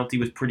fact that the penalty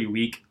was pretty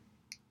weak,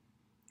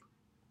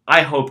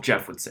 I hope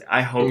Jeff would save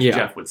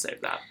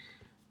that.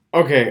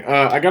 Okay,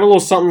 I got a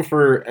little something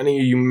for any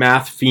of you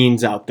math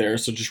fiends out there,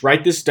 so just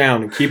write this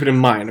down and keep it in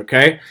mind,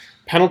 okay?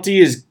 Penalty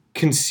is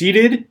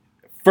conceded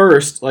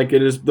first, like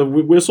it is the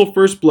whistle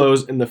first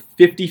blows in the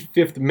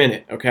 55th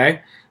minute,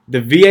 okay?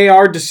 The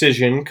VAR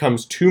decision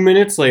comes 2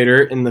 minutes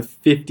later in the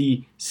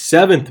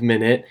 57th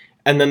minute,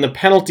 and then the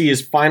penalty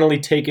is finally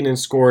taken and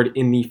scored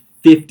in the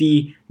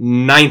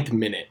 59th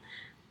minute.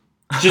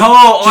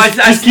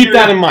 Just keep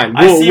that in mind.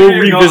 We'll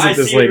revisit this later.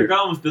 I see where you're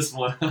going with this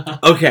one.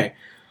 Okay.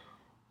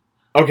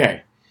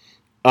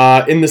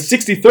 In the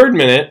 63rd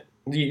minute,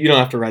 you don't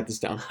have to write this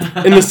down.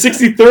 In the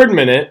 63rd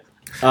minute...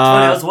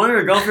 I was wondering,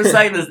 we were going for a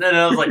second, and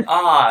I was like,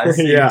 I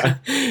see. Yeah.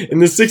 In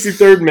the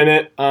 63rd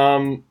minute,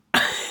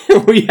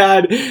 we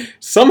had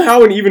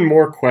somehow an even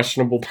more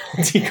questionable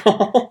penalty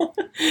call.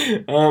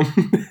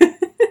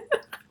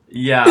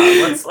 Yeah,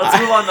 let's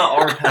move on to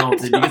our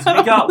penalty, because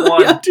we got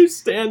one. You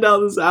understand how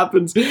this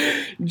happens.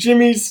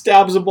 Jimmy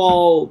stabs a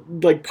ball,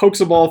 like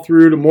pokes a ball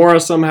through to Mora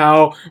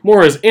somehow.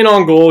 Mora's in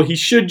on goal. He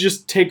should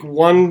just take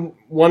one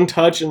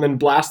touch and then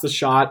blast the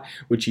shot,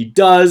 which he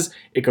does.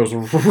 It goes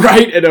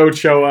right at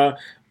Ochoa.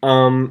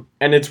 And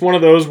it's one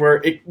of those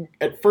where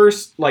at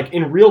first, like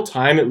in real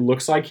time, it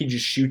looks like he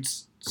just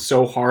shoots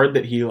so hard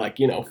that he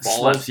falls.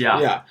 Slips,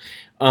 yeah.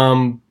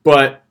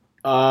 But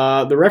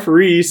the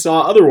referee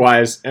saw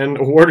otherwise and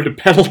awarded a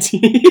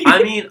penalty.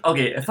 I mean,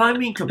 okay, if I'm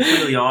being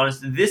completely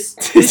honest, this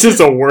is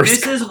a worse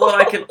This call. is what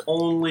I can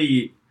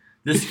only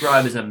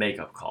describe as a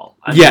makeup call.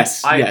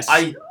 Yes.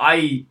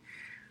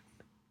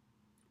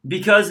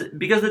 Because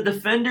the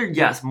defender,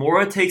 yes,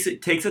 Mora takes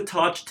a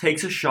touch,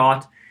 takes a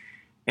shot,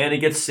 and it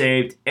gets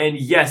saved. And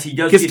yes, he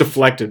does gets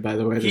deflected, by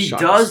the way. He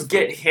does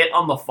get hit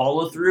on the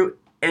follow through,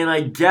 and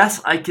I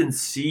guess I can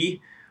see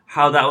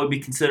how that would be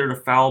considered a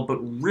foul, but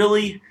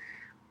really,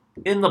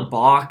 in the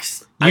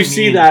box, you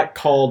see that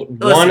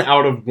called 1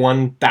 out of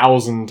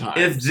 1,000 times.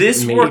 If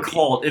this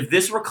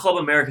were Club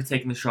America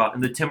taking the shot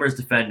and the Timbers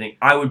defending,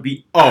 I would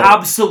be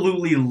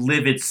absolutely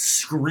livid,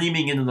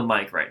 screaming into the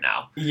mic right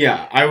now.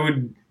 Yeah, I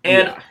would.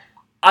 And yeah.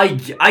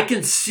 I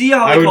can see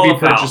how they call it a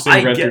foul. I would be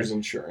purchasing renter's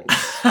insurance.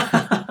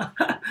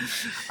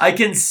 I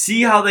can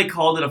see how they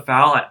called it a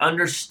foul. I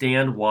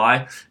understand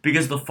why,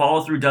 because the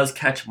follow through does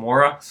catch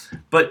Mora,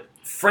 but.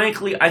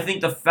 Frankly, I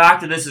think the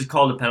fact that this is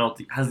called a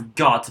penalty has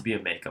got to be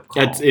a makeup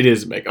call. It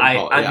is a makeup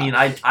call. I mean,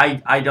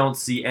 I don't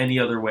see any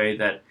other way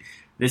that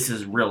this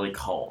is really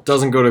called.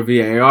 Doesn't go to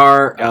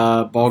VAR.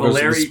 Ball goes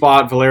to the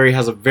spot. Valeri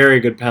has a very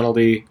good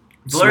penalty.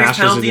 Valeri's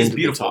penalty is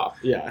beautiful.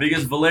 Yeah.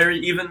 Because Valeri,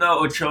 even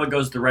though Ochoa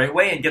goes the right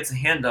way and gets a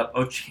hand up,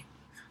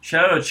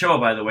 shout out Ochoa,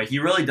 by the way. He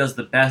really does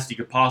the best he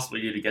could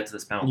possibly do to get to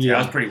this penalty. Yeah. I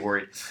was pretty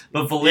worried.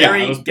 But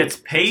Valeri gets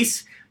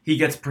pace, he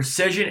gets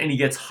precision, and he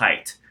gets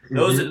height.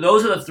 Those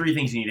are the three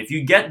things you need. If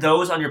you get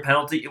those on your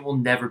penalty, it will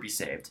never be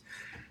saved.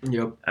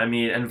 Yep. I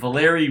mean, and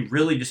Valeri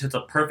really just hits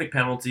a perfect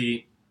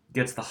penalty,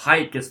 gets the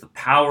height, gets the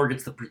power,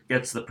 gets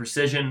the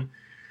precision.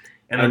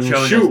 And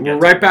shoot, we're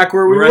right back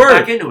where we were. Right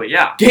back into it,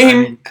 yeah.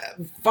 Game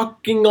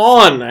fucking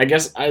on. I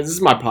guess this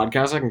is my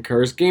podcast. I can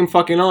curse. Game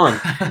fucking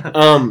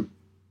on.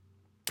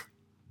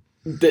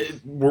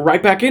 We're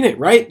right back in it,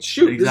 right?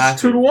 Shoot,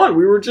 exactly. This is 2-1.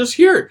 We were just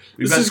here.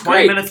 We've got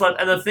 20 minutes left,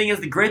 and the thing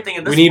is, the great thing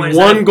at this point is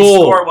one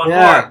goal. We score one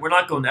more. We're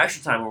not going to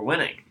extra time. We're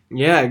winning.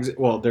 Yeah,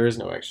 well, there is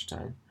no extra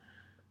time.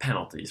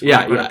 Penalties.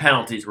 Yeah.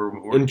 Penalties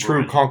were in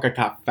true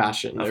CONCACAF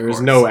fashion. There was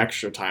no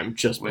extra time,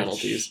 just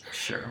penalties.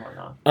 Sure, why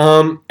not?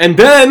 And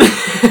then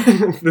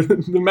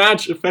the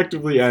match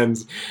effectively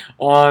ends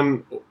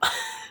on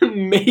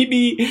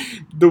maybe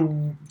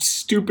the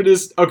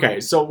stupidest. Okay,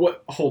 so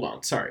what? Hold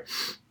on, sorry.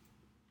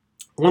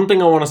 One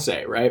thing I want to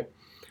say, right,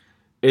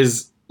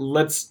 is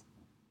let's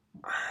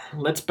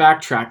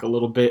backtrack a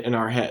little bit in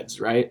our heads,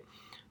 right?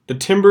 The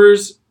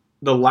Timbers,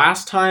 the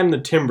last time the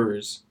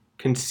Timbers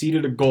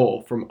conceded a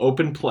goal from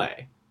open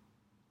play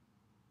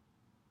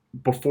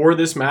before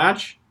this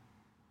match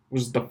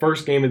was the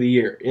first game of the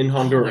year in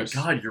Honduras. Oh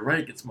my God, you're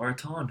right. It's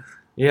Marathon.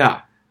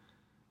 Yeah.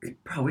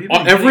 Bro,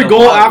 every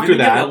goal after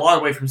that, a lot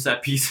away from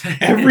set pieces.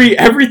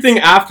 everything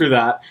after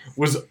that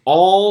was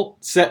all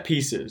set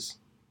pieces.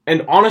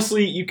 And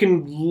honestly, you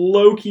can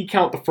low-key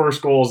count the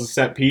first goal as a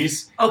set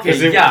piece. Okay,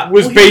 it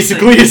was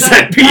basically a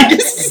set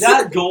piece.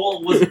 That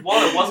goal was,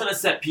 while it wasn't a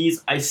set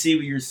piece, I see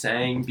what you're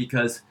saying,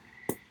 because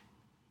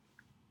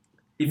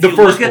if you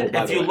look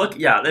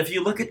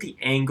at the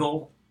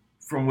angle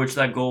from which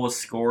that goal was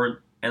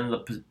scored, and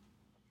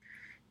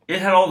it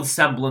had all the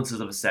semblances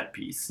of a set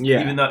piece.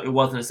 Yeah. Even though it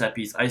wasn't a set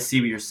piece, I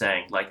see what you're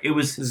saying. Like, it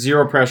was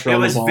zero pressure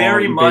on the ball.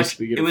 Very much.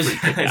 It was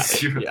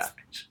zero. Yeah.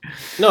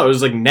 No, it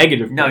was like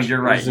negative pressure. No,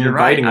 you're right. You're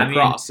right.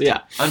 Across.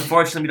 Yeah.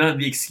 Unfortunately, we don't have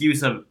the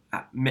excuse of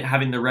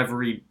having the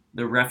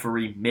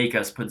referee make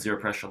us put zero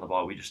pressure on the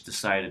ball. We just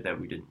decided that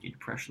we didn't need to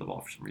pressure the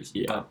ball for some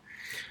reason. Yeah.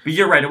 But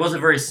you're right. It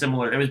wasn't very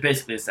similar. It was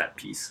basically a set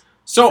piece.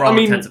 So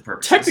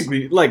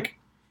technically,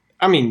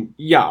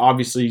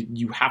 obviously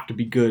you have to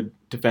be good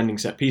defending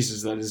set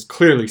pieces. That is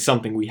clearly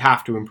something we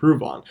have to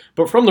improve on.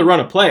 But from the run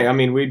of play,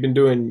 we've been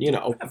doing,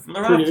 from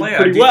the run of play,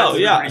 pretty well.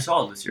 Yeah, pretty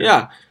solid this year.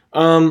 Yeah.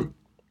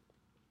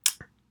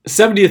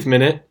 70th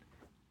minute,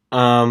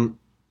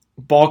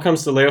 ball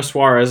comes to Leo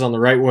Suarez on the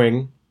right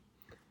wing.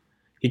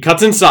 He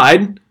cuts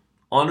inside.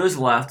 Onto his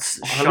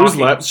left.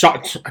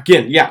 Shot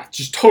again. Yeah,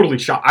 just totally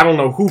shot. I don't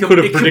know who could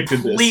have predicted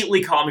this. It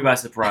completely caught me by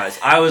surprise.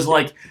 I was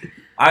like,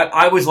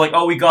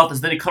 oh, we got this.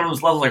 Then he cut on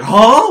his left. I was like,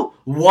 huh?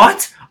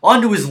 What?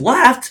 Onto his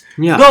left?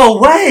 Yeah. No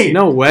way.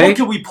 What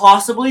could we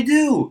possibly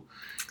do?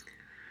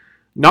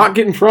 Not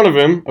get in front of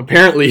him,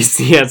 apparently, is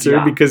the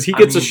answer, because he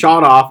gets a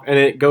shot off, and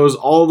it goes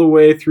all the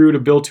way through to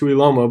Bill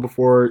Tuiloma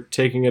before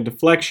taking a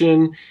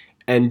deflection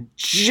and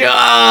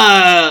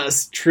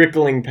just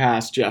trickling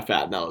past Jeff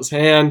Adnell's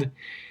hand.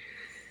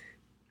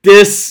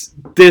 This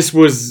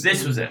was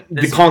it.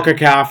 The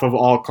CONCACAF of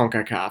all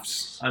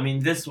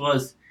CONCACAFs. This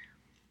was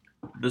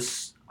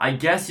I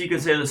guess you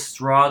could say the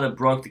straw that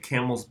broke the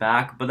camel's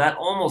back, but that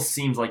almost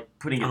seems like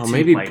putting it too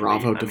maybe lightly.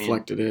 Bravo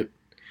deflected it.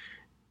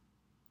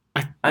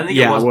 I think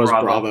it was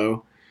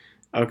Bravo.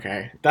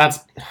 Okay,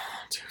 that's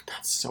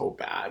so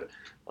bad.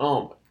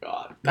 Oh my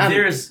God,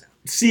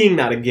 seeing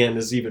that again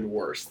is even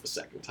worse the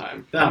second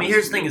time.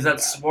 Here's the thing: is that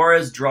bad.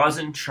 Suarez draws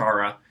in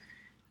Chara,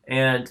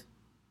 and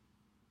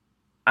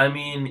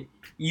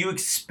you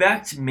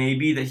expect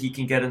maybe that he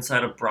can get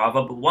inside of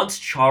Bravo, but once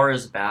Chara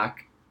is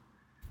back,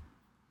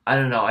 I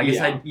don't know. I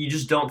guess you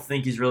just don't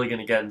think he's really going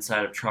to get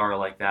inside of Chara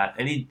like that.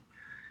 And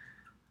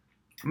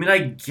I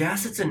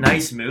guess it's a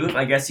nice move.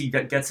 I guess he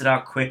gets it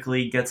out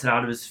quickly, gets it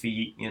out of his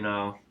feet,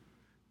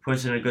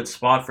 puts it in a good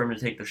spot for him to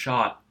take the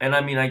shot. And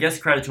I guess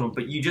credit to him,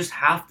 but you just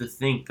have to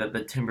think that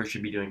the Timbers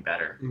should be doing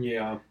better.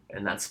 Yeah.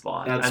 In that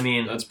spot.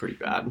 That's pretty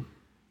bad.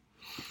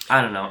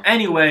 I don't know.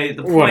 Anyway,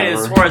 the point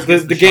is, Suarez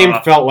the game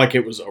felt like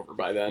it was over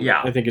by then.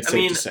 Yeah, I think it's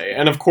safe to say.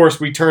 And of course,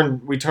 we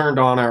turned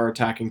on our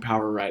attacking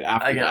power right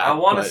after that. I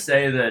want to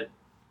say that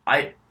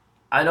I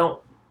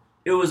don't.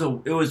 It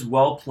was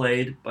well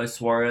played by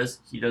Suarez.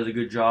 He does a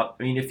good job.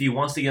 If he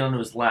wants to get onto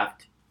his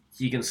left,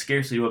 he can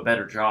scarcely do a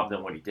better job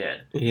than what he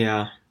did.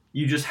 Yeah.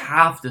 You just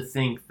have to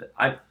think that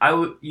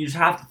you just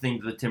have to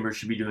think that the Timbers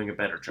should be doing a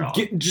better job.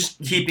 Give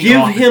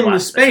him the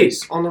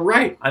space on the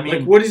right.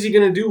 What is he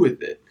going to do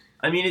with it?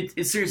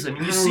 It's seriously.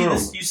 You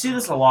see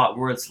this a lot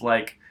where it's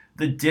like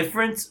the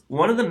difference.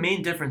 One of the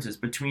main differences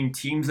between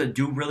teams that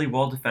do really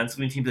well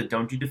defensively and teams that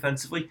don't do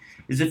defensively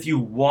is if you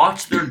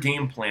watch their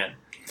game plan,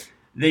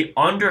 they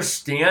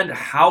understand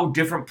how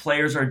different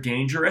players are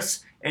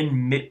dangerous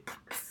and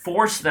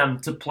force them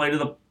to play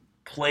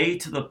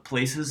to the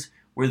places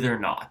where they're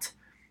not.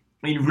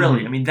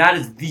 Really, that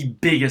is the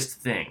biggest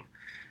thing.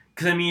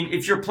 Because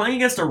if you're playing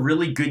against a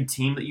really good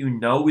team that you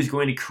know is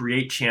going to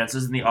create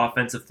chances in the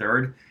offensive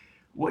third,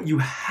 what you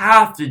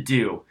have to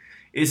do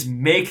is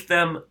make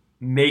them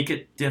make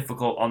it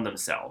difficult on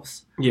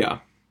themselves. Yeah.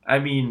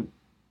 Playing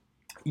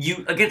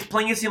against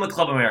a team like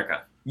Club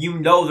America, you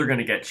know they're going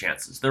to get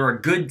chances. They're a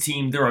good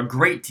team. They're a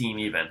great team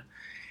even.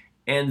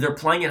 And they're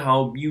playing at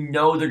home. You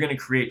know they're going to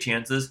create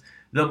chances.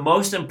 The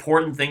most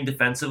important thing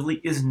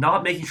defensively is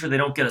not making sure they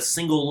don't get a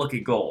single look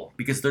at goal,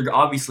 because they're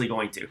obviously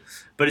going to.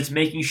 But it's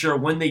making sure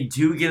when they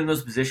do get in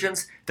those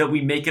positions that we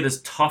make it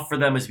as tough for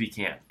them as we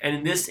can. And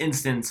in this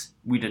instance,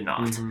 we did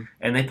not. Mm-hmm.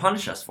 And they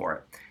punish us for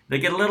it. They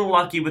get a little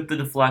lucky with the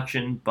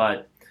deflection,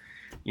 but,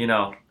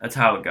 that's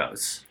how it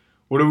goes.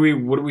 What do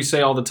we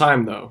say all the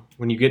time, though?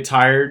 When you get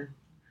tired,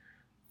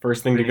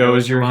 First thing to go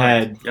is your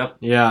head. Yep.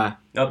 Yeah.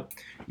 Yep.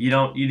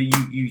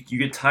 You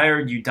get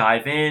tired. You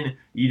dive in.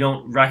 You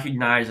don't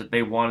recognize that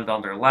they want it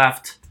on their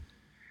left.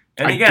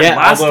 And again,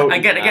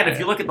 if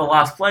you look at the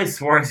last play,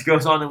 Suarez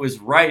goes on to his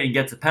right and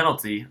gets a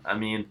penalty. I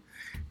mean,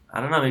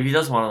 I don't know. Maybe he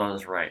does want it on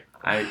his right.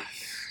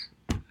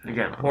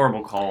 Again,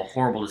 horrible call,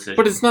 horrible decision.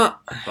 But it's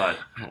not. But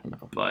I don't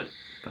know. But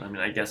I mean,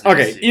 I guess.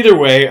 Okay. Either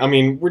way, I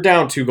mean, we're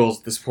down 2 goals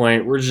at this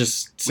point. We're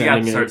just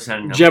sending it.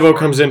 Jebo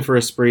comes in for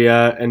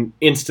Asprilla and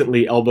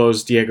instantly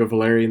elbows Diego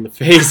Valeri in the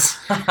face.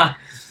 Yeah.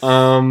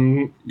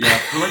 Look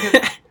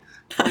at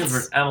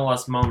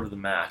MLS moment of the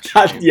match.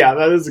 Yeah,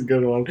 that is a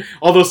good one.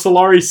 Although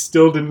Solari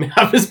still didn't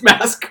have his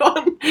mask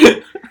on.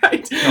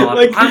 Right? No,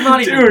 like, I'm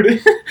not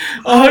dude,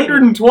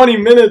 120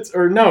 minutes,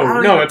 or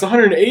it's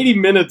 180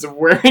 minutes of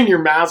wearing your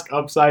mask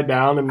upside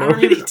down and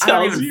nobody tells you.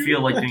 I don't even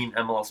feel like doing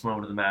MLS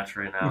moment of the match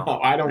right now. No,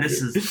 I don't.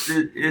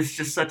 It's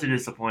just such a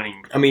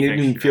disappointing. I mean, it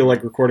didn't feel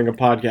like recording a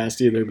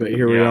podcast either, but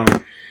here we are.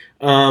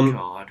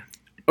 God.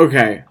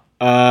 Okay.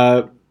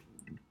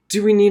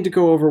 Do we need to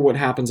go over what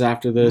happens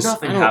after this?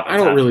 Nothing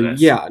happens after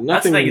this. Yeah,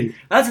 nothing.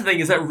 That's the thing,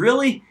 is that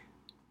really,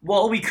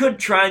 well, we could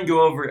try and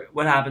go over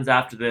what happens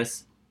after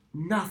this.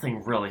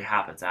 Nothing really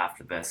happens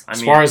after this.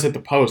 Suarez hit the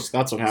post.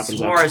 That's what happens.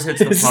 Suarez hits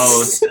the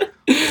post.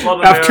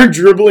 After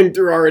dribbling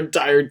through our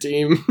entire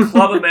team.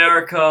 Club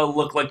America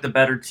looked like the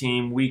better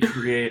team. We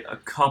create a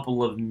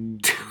couple of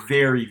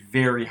very,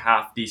 very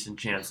half-decent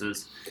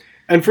chances.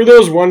 And for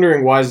those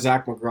wondering why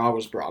Zach McGraw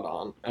was brought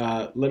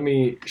on, let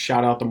me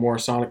shout out the More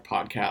Sonic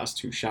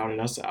podcast who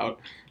shouted us out.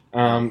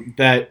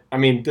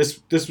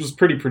 This was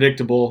pretty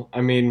predictable.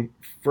 I mean,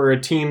 for a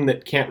team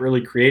that can't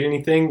really create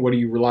anything, what do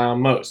you rely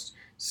on most?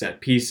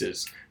 Set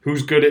pieces.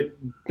 Who's good at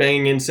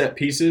banging in set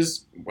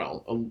pieces?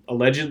 Well,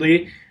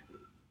 allegedly,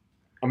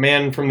 a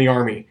man from the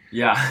army.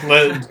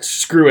 Yeah.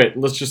 Screw it.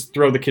 Let's just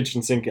throw the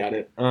kitchen sink at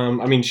it.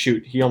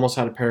 Shoot, he almost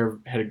had a pair of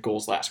headed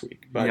goals last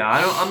week. But yeah,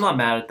 I'm not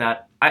mad at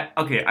that.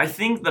 I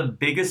think the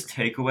biggest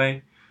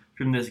takeaway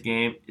from this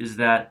game is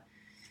that,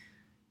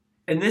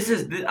 and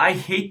I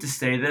hate to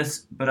say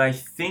this, but I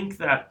think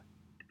that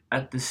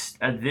at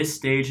this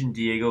stage in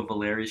Diego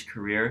Valeri's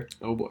career,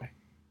 oh boy,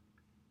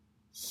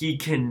 he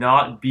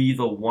cannot be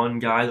the one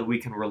guy that we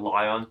can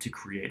rely on to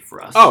create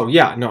for us. Oh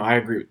yeah, no, I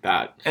agree with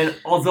that. And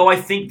although I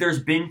think there's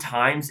been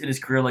times in his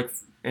career, like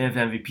in the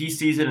MVP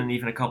season and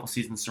even a couple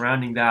seasons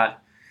surrounding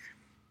that,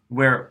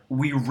 where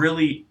we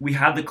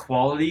had the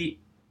quality.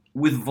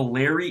 With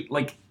Valeri,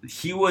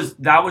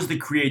 that was the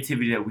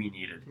creativity that we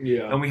needed.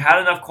 Yeah. And we had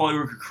enough quality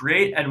we could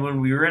create, and when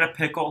we were in a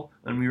pickle,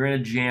 when we were in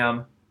a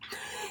jam,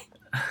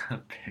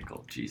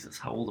 pickle, Jesus,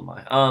 how old am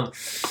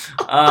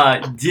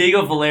I?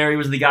 Diego Valeri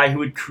was the guy who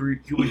would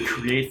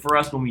create for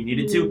us when we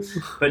needed to.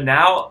 But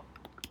now,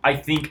 I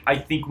think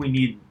we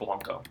need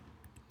Blanco.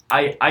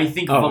 I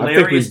think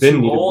Valeri is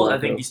too old. Blanco. I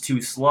think he's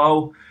too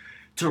slow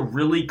to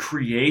really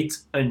create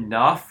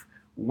enough.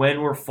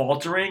 When we're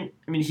faltering,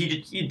 I mean,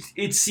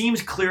 it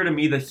seems clear to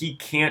me that he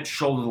can't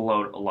shoulder the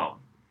load alone,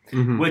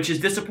 which is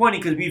disappointing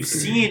because we've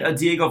seen a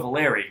Diego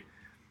Valeri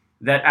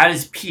that at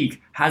his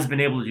peak has been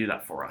able to do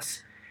that for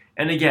us.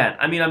 And again,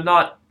 I mean, I'm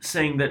not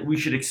saying that we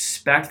should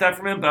expect that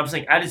from him, but I'm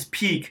saying at his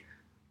peak,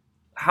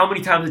 how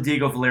many times did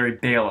Diego Valeri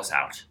bail us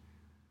out?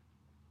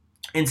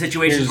 In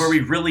situations where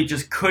we really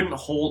just couldn't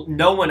hold,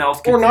 no one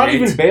else could Or not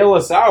even bail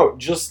us out,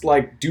 just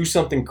do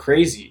something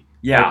crazy.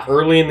 Yeah.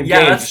 Early in the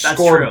game, that's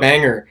score a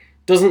banger.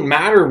 Doesn't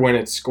matter when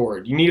it's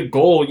scored. You need a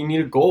goal.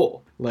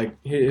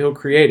 He'll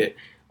create it.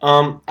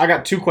 I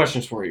got 2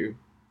 questions for you.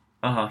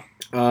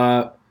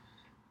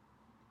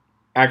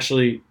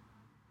 Actually,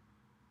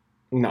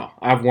 no.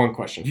 I have 1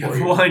 question for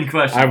you. I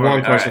have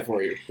one question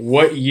for you.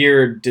 What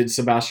year did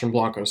Sebastian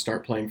Blanco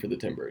start playing for the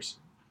Timbers?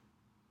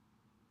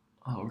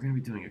 Oh, we're going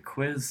to be doing a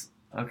quiz?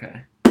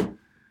 Okay.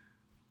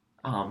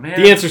 Oh, man.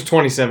 The answer's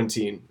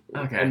 2017.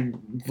 Okay. And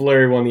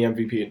Valeri won the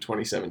MVP in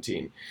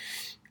 2017.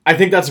 I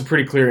think that's a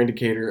pretty clear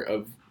indicator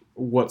of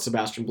what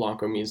Sebastian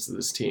Blanco means to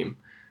this team.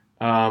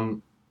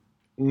 No,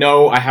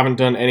 I haven't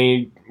done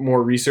any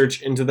more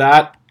research into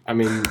that. I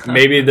mean,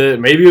 maybe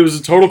it was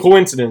a total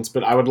coincidence,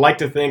 but I would like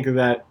to think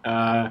that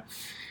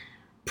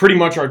pretty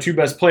much our 2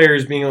 best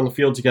players being on the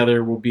field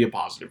together will be a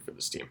positive for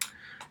this team.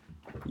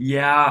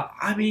 Yeah,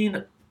 I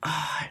mean,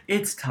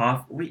 it's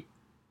tough.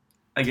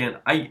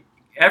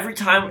 Every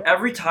time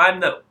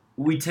that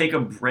we take a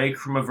break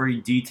from a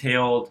very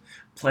detailed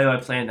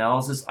play-by-play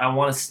analysis, I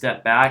want to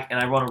step back and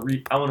I want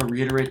to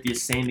reiterate the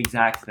same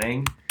exact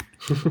thing,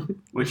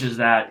 which is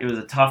that it was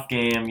a tough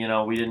game. You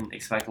know, we didn't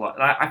expect a lot.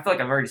 And I feel like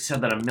I've already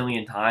said that a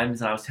million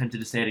times, and I was tempted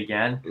to say it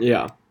again.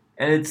 Yeah.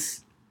 And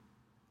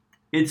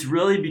it's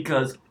really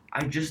because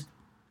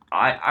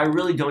I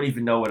really don't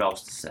even know what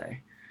else to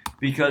say,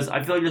 because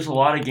I feel like there's a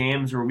lot of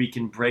games where we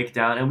can break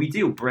down, and we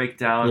do break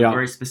down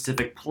very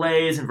specific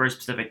plays and very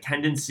specific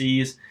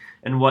tendencies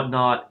and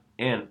whatnot,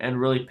 and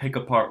really pick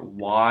apart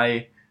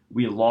why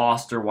we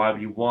lost or why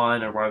we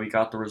won or why we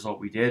got the result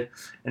we did.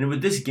 And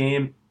with this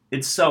game,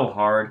 it's so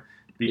hard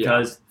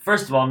because,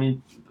 first of all, I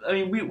mean,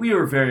 we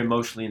were very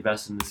emotionally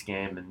invested in this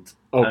game, and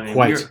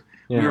quite.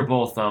 We were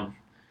both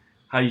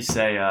how you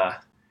say,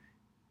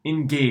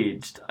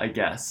 engaged, I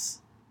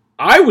guess.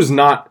 I was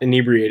not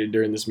inebriated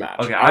during this match.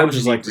 Okay, I would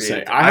just like to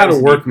say I had a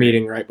work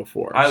meeting right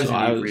before. I was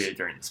inebriated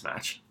during this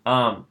match.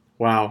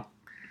 Wow.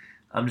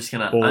 I'm just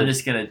gonna.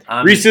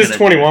 Reese is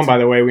 21, by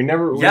the way. We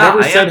never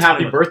said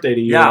happy birthday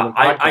to you. Yeah, on the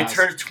podcast. I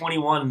turned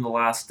 21 in the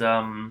last.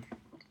 Oh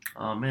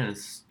man,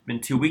 it's been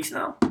 2 weeks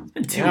now. It's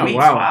been 2 weeks.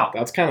 Wow,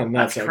 that's kind of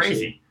nuts. That's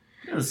crazy.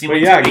 But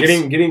yeah,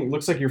 getting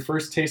looks like your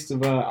first taste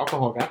of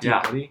alcohol got you,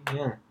 buddy.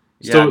 Yeah.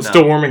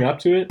 Still warming up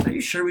to it. Are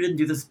you sure we didn't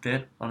do this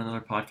bit on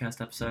another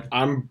podcast episode?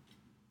 I'm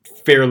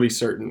fairly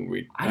certain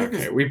we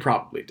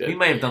probably did. We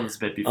might have done this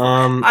bit before.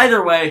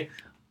 Either way,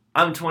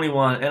 I'm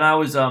 21 and I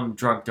was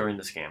drunk during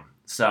this game.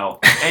 So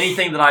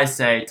anything that I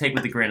say, take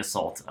with a grain of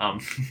salt.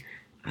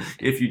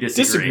 If you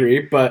disagree,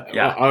 but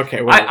yeah,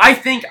 okay. Well, I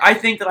think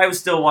that I was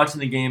still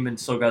watching the game and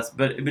still got.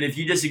 But if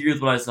you disagree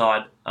with what I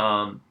saw,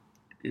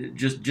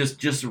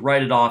 just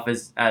write it off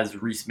as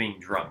Reese being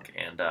drunk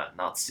and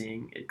not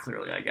seeing it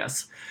clearly, I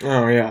guess.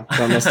 Oh yeah,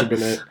 that must have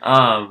been it.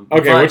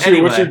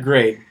 Okay, what's your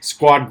grade?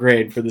 Squad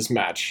grade for this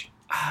match?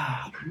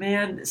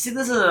 Man, see,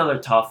 this is another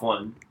tough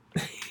one.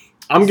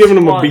 I'm giving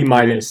him a B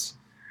minus.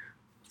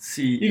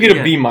 See, you get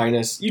a B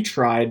minus. You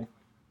tried.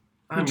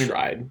 I'm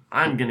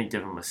gonna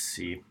give him a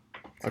C.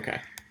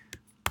 Okay.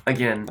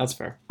 Again, that's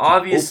fair.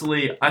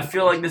 Obviously, I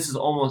feel like this is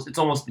almost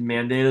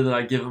mandated that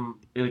I give him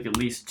like at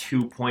least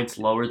 2 points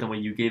lower than what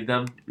you gave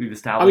them. We've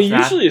established that.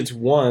 Usually it's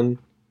 1,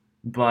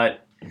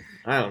 but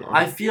I don't know.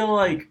 I feel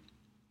like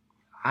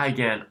I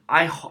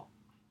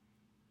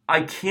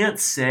can't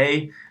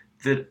say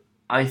that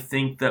I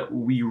think that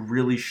we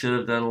really should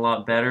have done a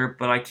lot better,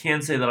 but I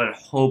can say that I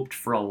hoped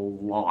for a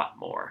lot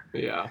more.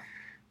 Yeah.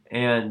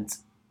 And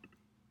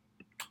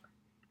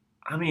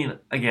I mean,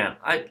 again,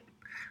 I'm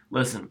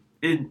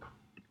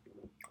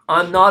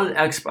not an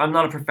expert. I'm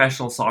not a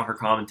professional soccer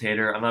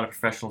commentator. I'm not a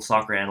professional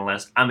soccer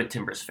analyst. I'm a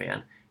Timbers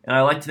fan, and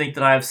I like to think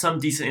that I have some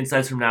decent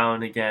insights from now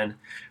and again.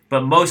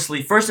 But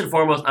mostly, first and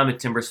foremost, I'm a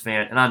Timbers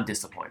fan, and I'm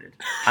disappointed.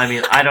 I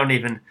mean, I don't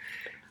even.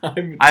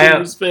 I'm a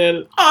Timbers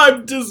fan.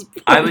 I'm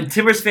disappointed. I'm a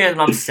Timbers fan,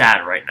 and I'm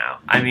sad right now.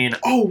 I mean.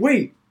 Oh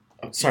wait.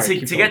 Oh, sorry.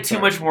 To get too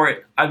much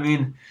more. I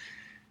mean.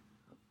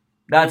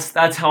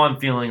 That's how I'm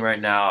feeling right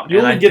now.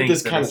 You only get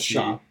this kind of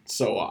shot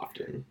so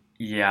often.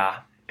 Yeah.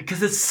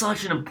 Because it's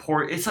such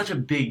a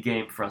big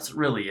game for us. It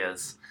really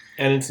is.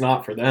 And it's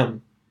not for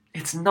them.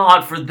 It's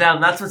not for them.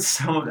 That's what's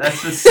so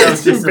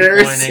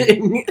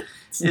disappointing.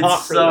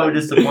 It's so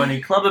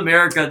disappointing. Club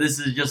America, this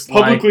is just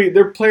publicly,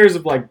 their players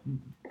have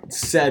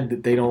said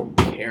that they don't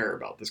care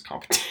about this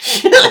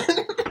competition.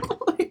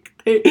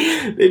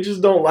 They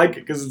just don't like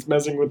it because it's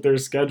messing with their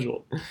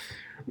schedule.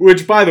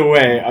 Which, by the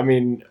way, I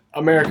mean,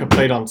 America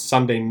played on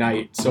Sunday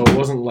night, so it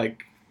wasn't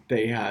like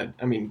they had.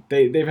 I mean,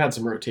 they've had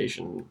some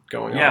rotation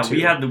going on. Yeah,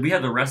 we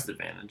had the rest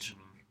advantage.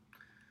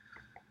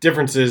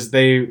 Difference is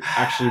they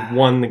actually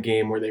won the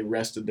game where they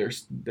rested their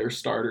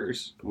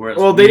starters.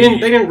 Whereas they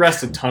didn't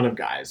rest a ton of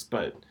guys,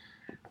 but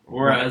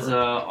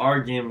our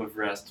game of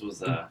rest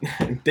was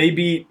they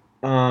beat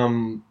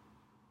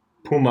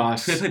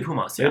Pumas. They played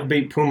Pumas. Yeah. They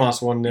beat Pumas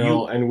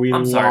 1-0, and we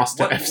lost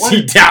to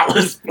FC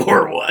Dallas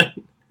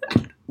 4-1.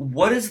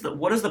 What is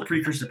the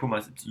precursor to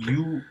Pumas? It's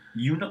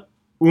UNAM.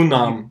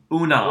 UNAM.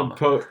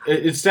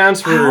 It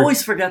stands for. I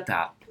always forget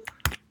that.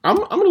 I'm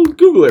gonna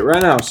Google it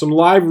right now. Some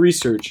live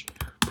research.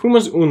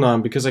 Pumas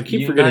UNAM, because I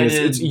keep forgetting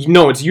it's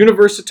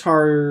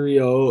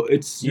Universitario.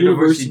 It's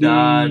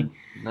Universidad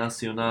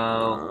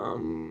Nacional.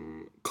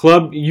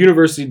 Club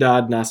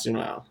Universidad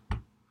Nacional.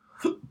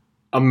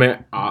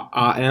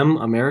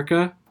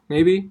 America,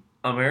 maybe?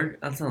 America?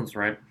 That sounds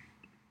right.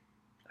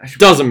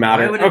 Doesn't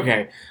matter.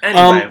 Okay.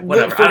 Anyway,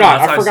 whatever.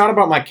 I forgot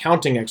about my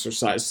counting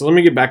exercise, so let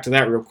me get back to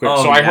that real quick.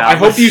 I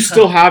hope you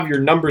still have your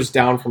numbers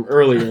down from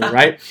earlier,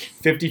 right?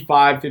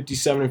 55,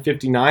 57, and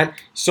 59.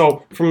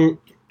 So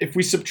if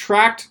we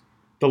subtract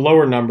the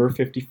lower number,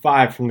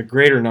 55, from the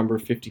greater number,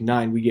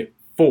 59, we get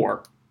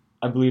 4.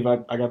 I believe I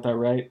got that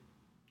right?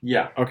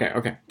 Yeah.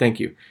 Okay. Thank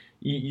you.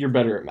 You're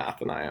better at math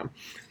than I am.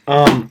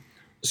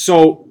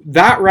 So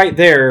that right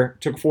there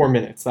took 4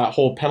 minutes, that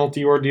whole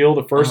penalty ordeal,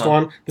 the first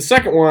one. The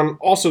second one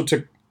also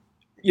took,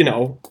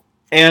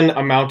 an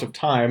amount of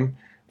time,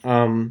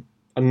 a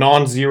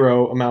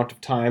non-zero amount of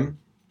time,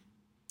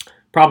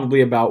 probably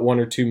about 1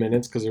 or 2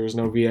 minutes because there was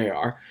no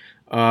VAR.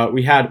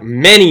 We had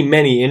many,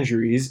 many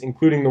injuries,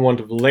 including the one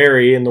to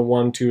Valeri and the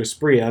one to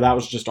Asprilla. That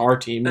was just our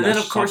team. And then,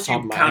 of course,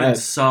 you counted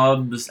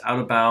subs, out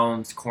of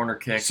bounds, corner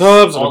kicks.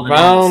 Subs, out of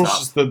bounds,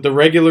 just the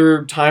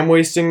regular time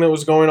wasting that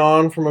was going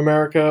on from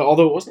America,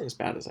 although it wasn't as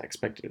bad as I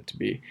expected it to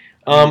be.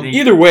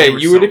 Either way,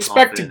 you would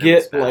expect to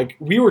get,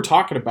 we were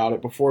talking about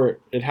it before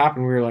it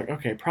happened. We were like,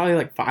 okay,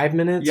 probably 5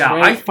 minutes. Yeah,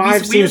 right?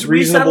 5 seems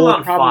reasonable. We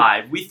settled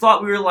on 5. We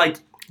thought we were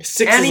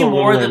 6 any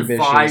more than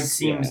ambitious. 5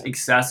 seems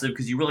excessive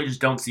because you really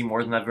just don't see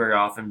more than that very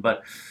often.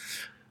 But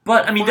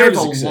I mean, there's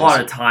a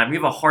lot of time. We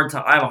have a hard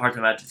time. I have a hard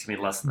time imagining it's gonna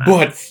be less than that.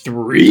 But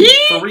 3?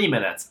 3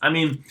 minutes. I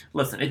mean,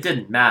 listen, it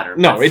didn't matter.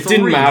 No, it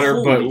didn't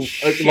matter. But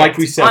like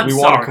we said, we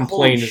want to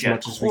complain as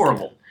much as we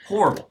can.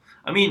 Horrible.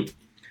 I mean,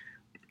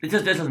 it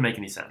doesn't make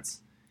any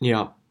sense.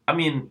 Yeah. I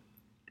mean,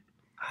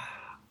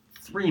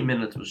 3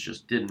 minutes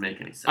didn't make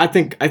any sense. I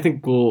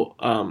think we'll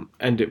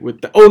end it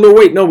with the. Oh no!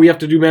 Wait, no. We have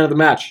to do man of the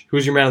match.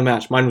 Who's your man of the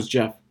match? Mine was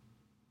Jeff.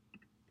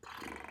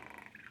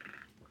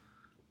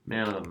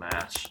 Man of the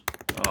match.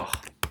 Oh.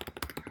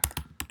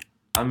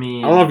 I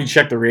mean, I don't know if you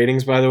checked the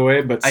ratings, by the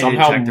way, but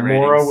somehow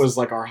Mora was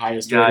like our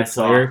highest rated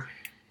player.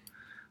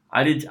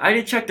 I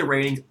did check the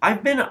ratings.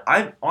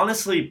 I've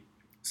honestly,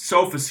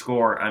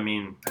 SofaScore, I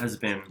mean, has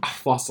been.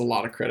 I've lost a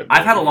lot of credit.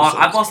 I've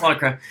lost a lot of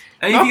credit.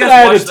 Not that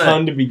I had a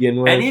ton to begin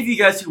with. Any of you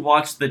guys who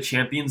watched the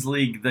Champions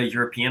League, the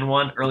European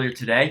one earlier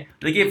today,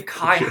 they gave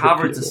Kai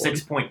Havertz a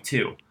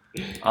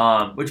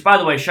 6.2. Which, by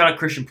the way, shout out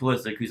Christian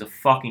Pulisic, who's a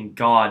fucking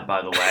god,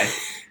 by the way,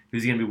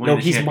 who's going to be winning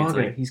the Champions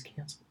League. He's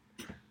canceled.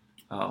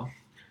 Oh.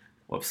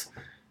 Whoops.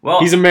 Well,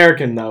 he's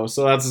American though,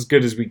 so that's as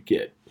good as we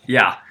get.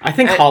 Yeah, I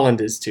think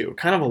Holland is too.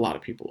 Kind of a lot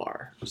of people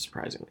are,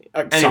 surprisingly.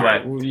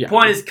 Anyway,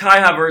 point is Kai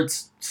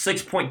Havertz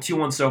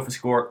 6.2 on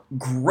SofaScore.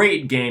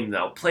 Great game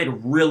though. Played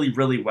really,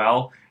 really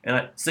well.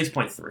 And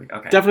 6.3.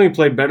 Okay. Definitely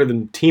played better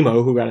than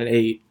Timo, who got an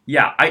 8.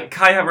 Yeah,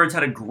 Kai Havertz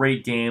had a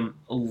great game.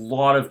 A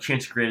lot of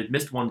chances created.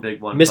 Missed one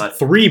big one. Missed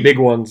 3 big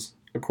ones,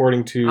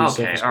 according to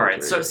Okay, SofaScore. All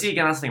right. So see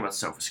again, I was thinking about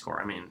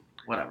SofaScore. I mean.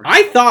 Whatever.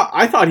 I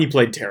thought he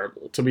played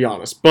terrible, to be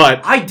honest.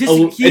 But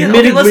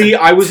admittedly,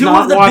 I was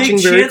not watching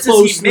very closely. Two of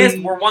the big chances he missed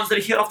were ones that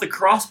he hit off the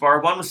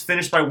crossbar. One was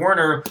finished by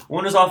Werner.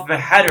 One was off of a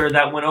header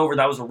that went over.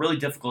 That was a really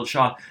difficult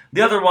shot.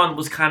 The other one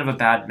was kind of a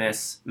bad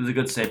miss. It was a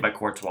good save by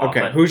Courtois.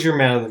 Okay, who's your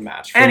man of the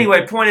match?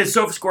 Anyway, point is,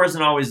 SofaScore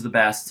isn't always the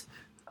best.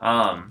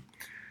 Man,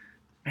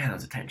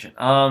 that's a tension.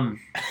 Oh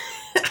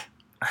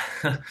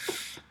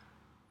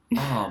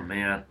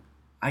man,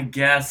 I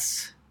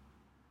guess.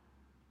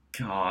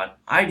 God,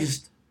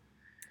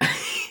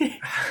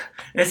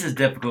 this is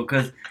difficult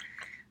because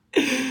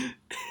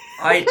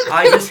I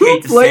just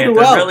hate to say it.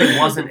 There really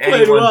wasn't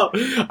anyone. Well.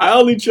 I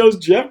only chose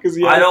Jeff because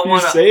he had a few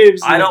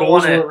saves. And the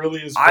goals weren't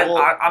really his fault.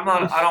 I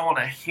don't want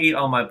to hate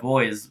on my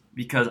boys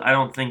because I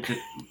don't think that.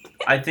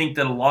 I think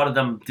that a lot of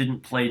them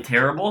didn't play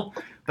terrible,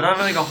 but I'm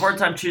having a hard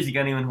time choosing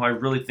anyone who I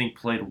really think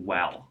played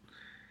well.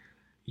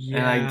 Yeah.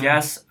 And I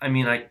guess, I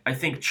mean, I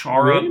think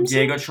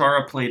Diego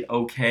Chara played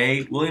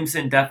okay.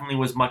 Williamson definitely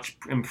was much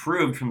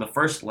improved from the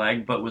first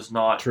leg, but was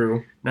not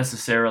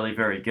necessarily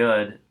very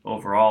good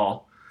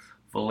overall.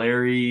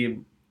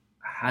 Valeri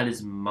had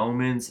his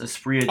moments.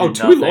 Asprilla did nothing.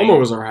 Tui Loma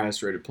was our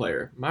highest rated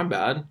player. My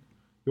bad.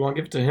 You want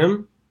to give it to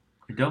him?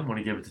 I don't want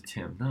to give it to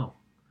Tim, no.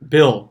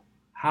 Bill.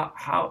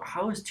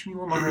 How is Tui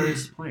Loma our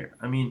highest player?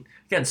 I mean,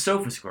 again,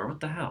 SofaScore, what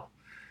the hell?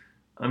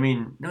 I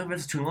mean, no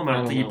offense to Tui Loma, I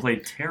don't think he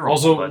played terrible.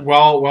 Also,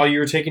 while you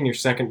were taking your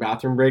second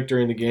bathroom break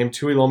during the game,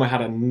 Tui Loma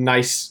had a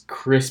nice,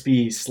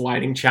 crispy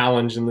sliding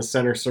challenge in the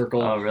center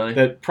circle. Oh, really?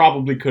 That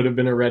probably could have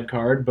been a red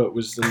card, but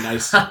was a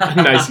nice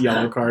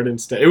yellow card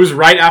instead. It was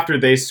right after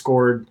they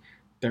scored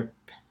their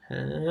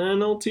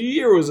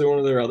penalty, or was it one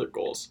of their other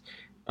goals?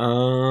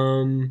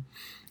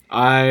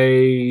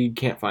 I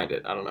can't find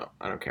it. I don't know.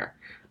 I don't care.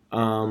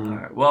 All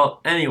right.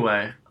 Well,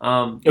 anyway,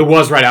 it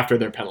was right after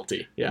their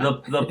penalty. Yeah.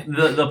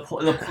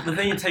 The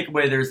thing you take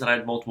away there is that I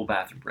had multiple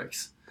bathroom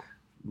breaks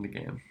in the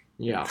game.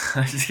 Yeah.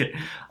 Just kidding.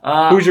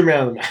 Who's your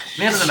man of the match?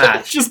 Man of the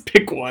match. Just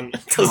pick one.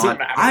 It doesn't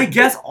matter. I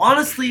guess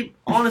honestly,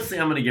 I'm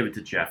going to give it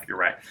to Jeff. You're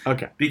right.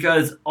 Okay.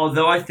 Because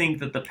although I think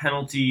that the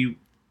penalty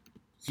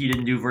he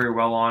didn't do very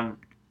well on,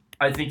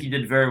 I think he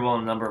did very well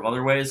in a number of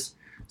other ways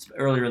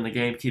earlier in the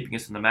game, keeping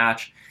us in the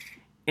match.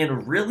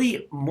 And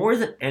really, more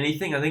than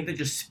anything, I think that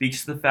just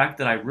speaks to the fact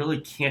that I really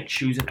can't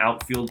choose an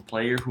outfield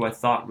player who I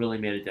thought really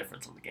made a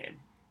difference in the game,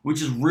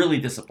 which is really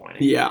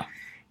disappointing. Yeah.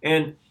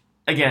 And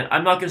again,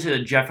 I'm not going to say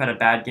that Jeff had a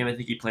bad game. I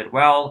think he played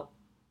well,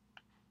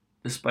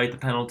 despite the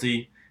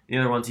penalty. The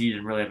other ones he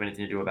didn't really have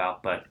anything to do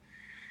about. But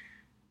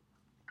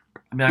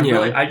I mean,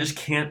 I just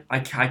can't. I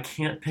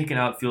can't pick an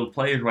outfield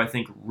player who I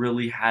think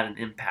really had an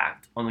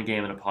impact on the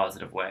game in a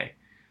positive way.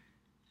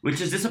 Which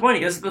is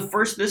disappointing. This is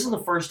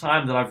the first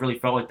time that I've really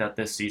felt like that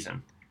this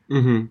season.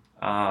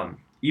 Mm-hmm.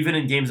 Even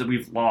in games that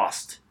we've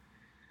lost,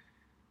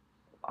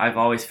 I've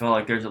always felt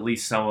like there's at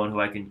least someone who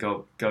I can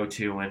go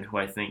to and who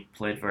I think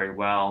played very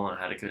well and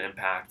had a good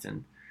impact.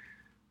 And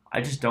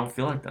I just don't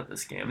feel like that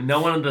this game. And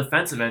no one on the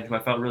defensive end who I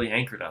felt really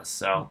anchored us.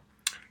 So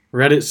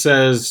Reddit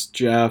says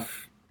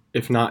Jeff,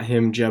 if not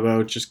him,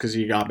 Jebo, just because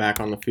he got back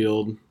on the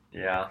field.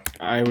 Yeah,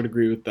 I would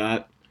agree with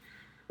that.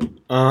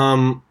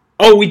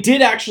 Oh, we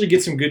did actually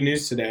get some good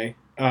news today,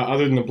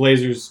 other than the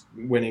Blazers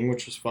winning,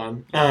 which was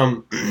fun.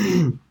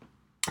 The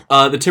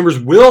Timbers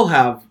will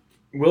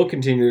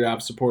continue to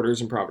have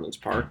supporters in Providence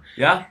Park.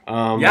 Yeah,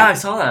 I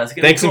saw that. That's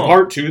thanks in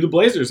part to the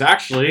Blazers,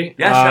 actually.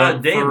 Yeah, shout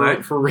out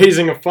Dave, for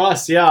raising a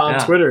fuss. On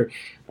Twitter,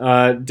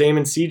 Dame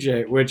and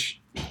CJ, which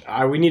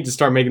we need to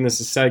start making this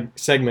a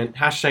segment.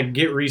 #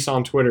 get Reese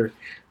on Twitter.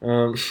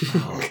 God.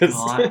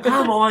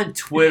 I'm on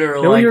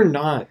Twitter. No, you're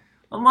not.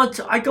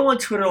 I go on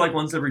Twitter like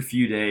once every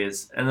few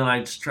days, and then I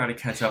just try to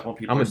catch up on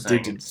people. I'm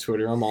addicted to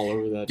Twitter. I'm all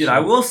over that. Dude,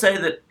 I will say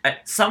that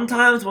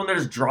sometimes when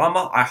there's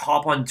drama, I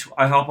hop on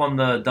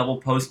the Double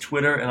Post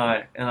Twitter and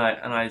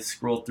I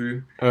scroll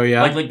through. Oh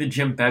yeah. Like the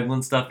Jim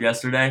Beglin stuff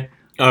yesterday.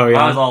 Oh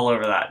yeah, I was all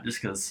over that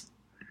just because.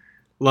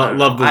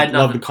 Love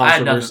the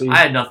controversy. I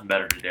had nothing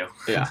better to do.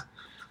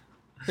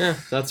 Yeah,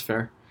 that's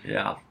fair.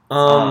 Yeah.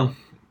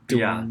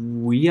 Do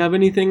we have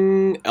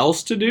anything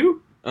else to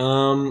do?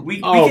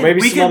 We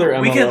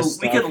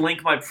can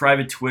link my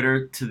private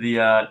Twitter to the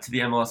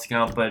MLS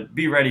account, but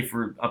be ready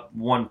for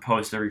one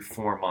post every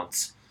 4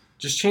 months.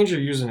 Just change your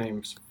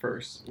usernames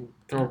first.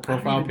 Throw a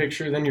profile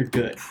picture, then you're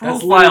good.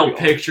 Profile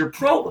picture,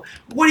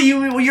 What do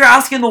you mean? Well, you're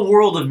asking the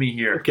world of me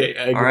here. Okay,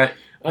 I agree. All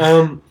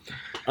right.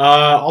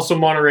 Also,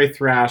 Monterrey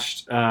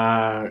thrashed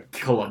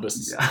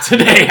Columbus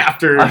today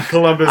after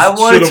Columbus should have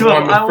won the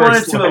first I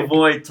wanted to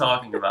avoid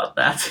talking about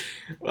that.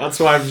 That's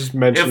why I'm just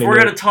mentioning it. If we're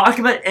going to talk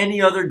about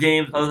any other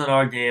games other than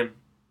our game,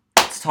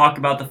 let's talk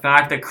about the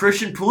fact that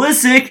Christian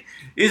Pulisic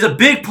is a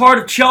big part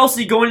of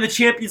Chelsea going to the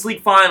Champions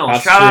League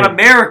Finals. Shout out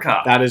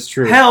America. That is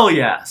true. Hell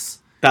yes.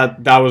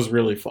 That was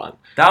really fun.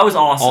 That was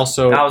awesome.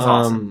 Also, that was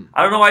awesome.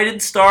 I don't know why I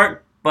didn't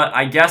start, but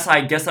I guess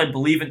I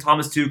believe in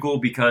Thomas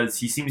Tuchel because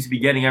he seems to be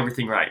getting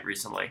everything right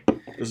recently.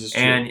 This is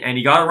true. And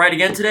he got it right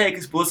again today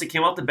because Pulisic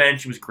came off the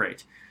bench. It was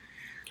great.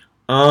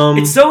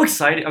 It's so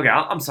exciting. Okay,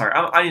 I'm sorry.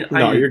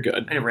 No, you're good. I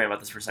need to rant about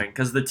this for a second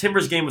because the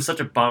Timbers game was such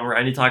a bummer.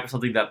 I need to talk about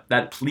something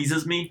that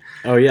pleases me.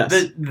 Oh, yes.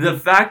 The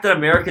fact that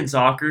American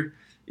soccer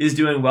is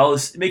doing well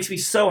it makes me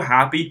so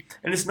happy.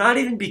 And it's not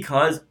even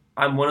because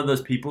I'm one of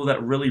those people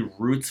that really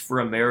roots for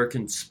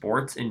American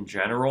sports in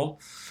general.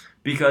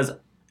 Because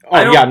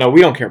we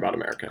don't care about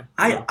America.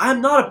 No.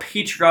 I'm not a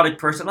patriotic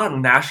person. I'm not a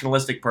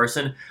nationalistic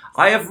person.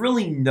 I have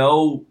really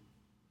no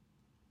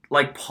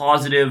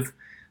positive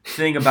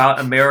thing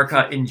about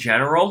America in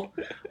general.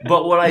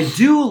 But what I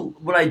do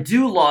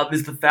love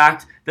is the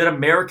fact that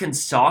American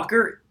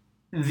soccer,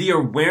 the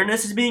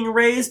awareness is being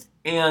raised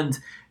and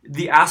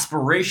the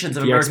aspirations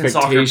of American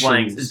soccer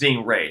playing is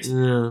being raised.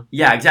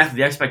 Yeah, exactly.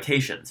 The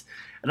expectations.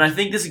 And I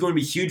think this is going to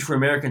be huge for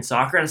American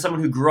soccer. And as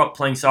someone who grew up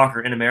playing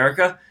soccer in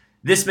America,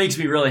 this makes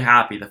me really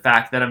happy. The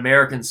fact that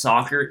American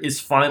soccer is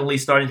finally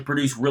starting to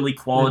produce really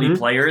quality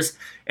players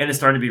and is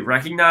starting to be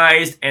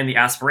recognized and the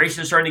aspirations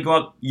are starting to go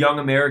up. Young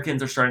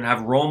Americans are starting to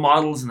have role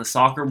models in the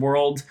soccer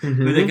world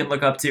who they can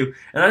look up to.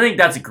 And I think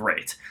that's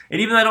great. And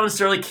even though I don't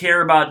necessarily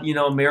care about,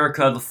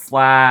 America, the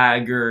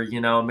flag, or,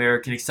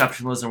 American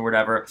exceptionalism or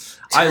whatever,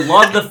 I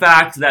love the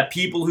fact that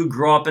people who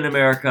grow up in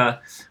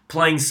America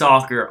playing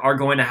soccer are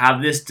going to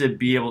have this to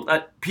be able.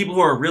 People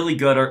who are really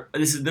good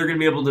they're going to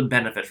be able to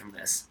benefit from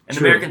this. And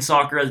True. American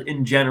soccer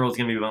in general is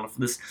going to be benefit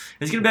from this.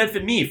 It's going to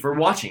benefit me for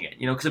watching it.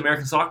 Because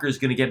American soccer is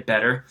going to get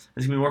better.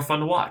 It's going to be more fun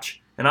to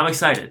watch, and I'm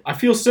excited. I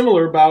feel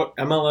similar about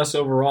MLS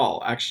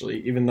overall,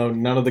 actually, even though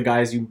none of the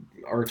guys you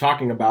are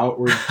talking about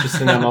were just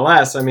in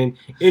MLS. I mean,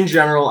 in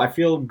general, I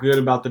feel good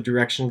about the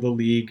direction of the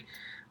league.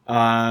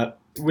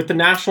 With the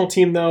national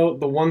team, though,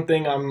 the one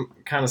thing I'm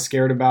kind of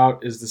scared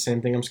about is the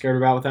same thing I'm scared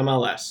about with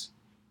MLS.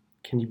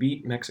 Can you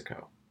beat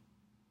Mexico?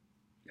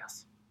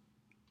 Yes.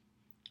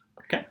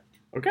 Okay.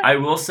 I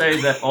will say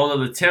that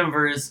although the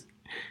Timbers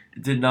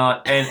did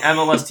not, and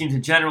MLS teams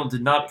in general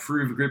did not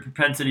prove a great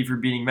propensity for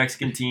beating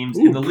Mexican teams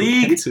in the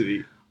league,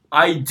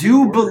 I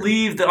do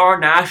believe that our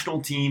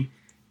national team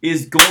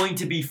is going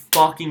to be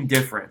fucking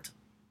different.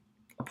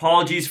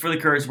 Apologies for the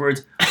curse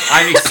words.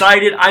 I'm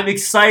excited. I'm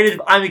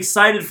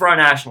excited for our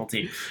national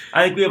team.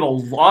 I think we have a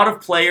lot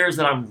of players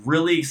that I'm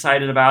really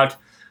excited about.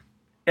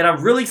 And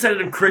I'm really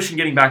excited of Christian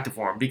getting back to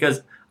form.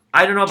 Because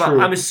I don't know about...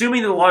 True. I'm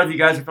assuming that a lot of you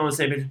guys are feeling the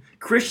same page.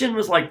 Christian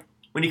was like...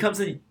 When he comes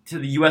to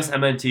the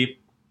USMNT,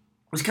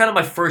 was kind of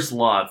my first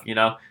love, He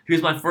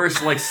was my first,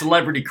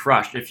 celebrity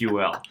crush, if you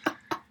will.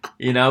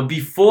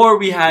 Before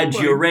we had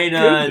Gio Reyna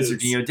and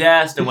Serginho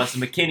Dest and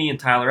Weston McKennie and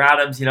Tyler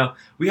Adams,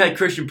 we had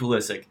Christian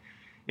Pulisic.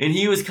 And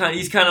he's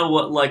kind of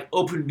what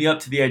opened me up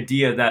to the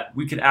idea that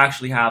we could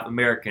actually have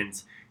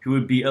Americans who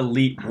would be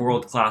elite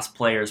world-class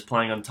players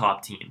playing on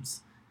top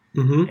teams.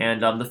 Mm-hmm.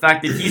 And the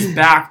fact that he's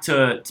back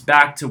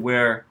to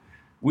where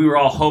we were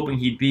all hoping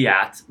he'd be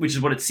at, which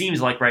is what it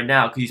seems like right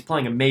now because he's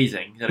playing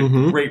amazing. He's had a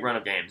great run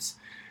of games.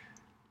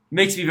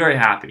 Makes me very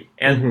happy.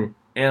 And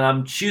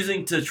I'm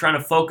choosing to try to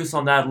focus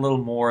on that a little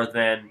more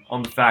than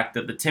on the fact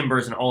that the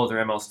Timbers and all other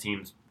MLS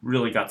teams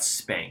really got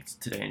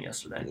spanked today and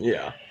yesterday.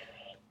 Yeah.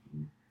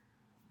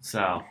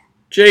 So,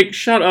 Jake,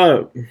 shut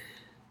up.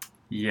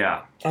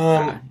 Yeah. Him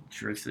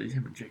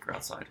and Jake are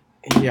outside.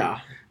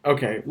 Yeah.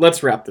 Okay,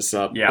 let's wrap this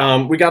up.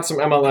 Yeah. We got some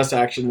MLS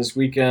action this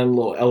weekend.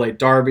 Little LA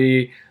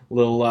Derby,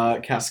 little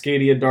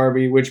Cascadia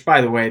Derby. Which, by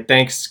the way,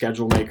 thanks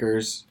schedule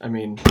makers. I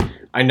mean,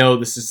 I know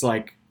this is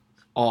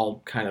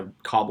all kind of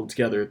cobbled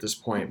together at this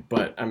point,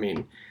 but I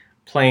mean,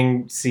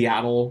 playing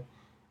Seattle.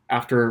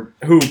 After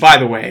who, by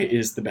the way,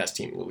 is the best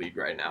team in the league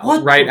right now.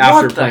 What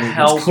the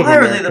hell? Why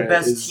are they the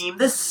best team?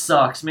 This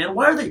sucks, man.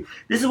 Why are they?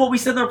 This is what we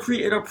said in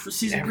our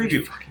season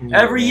preview.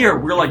 Every year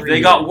we're like they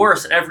got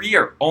worse. Every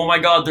year, oh my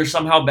god, they're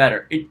somehow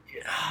better.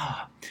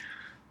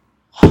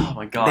 Oh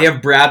my god. They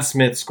have Brad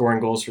Smith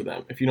scoring goals for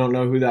them. If you don't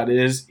know who that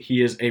is,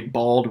 he is a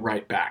bald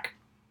right back.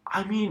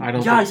 I mean,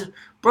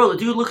 bro, the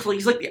dude looks like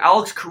he's like the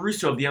Alex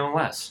Caruso of the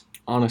MLS.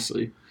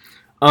 Honestly,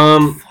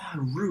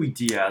 Rui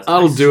Diaz.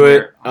 I'll do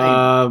it.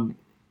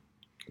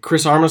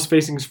 Chris Armas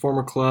facing his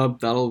former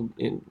club.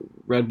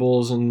 Red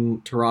Bulls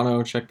in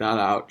Toronto. Check that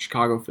out.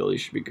 Chicago, Philly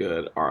should be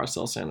good.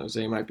 RSL San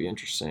Jose might be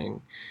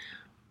interesting.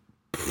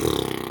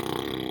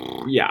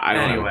 Yeah, I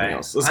don't know anything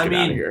else. Let's get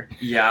out of here.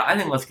 Yeah, I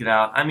think let's get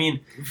out. I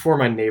mean, before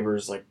my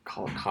neighbors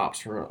call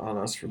cops on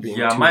us for being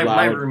too loud.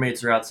 My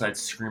roommates are outside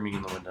screaming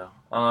in the window.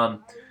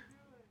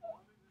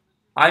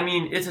 I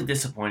mean, it's a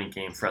disappointing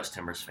game for us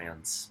Timbers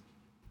fans.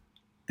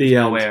 There's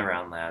no way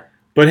around that.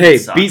 But hey,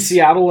 beat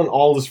Seattle and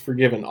all is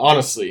forgiven.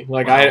 Honestly,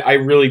 I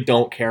really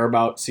don't care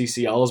about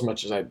CCL as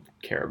much as I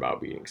care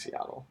about beating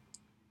Seattle.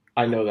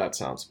 I know that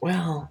sounds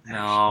No.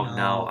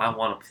 I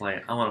want to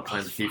play. I want to play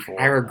in the FIFA.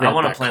 I regret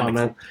that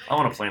comment. I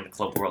want to play in the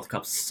Club World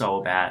Cup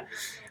so bad.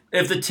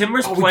 If the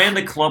Timbers play in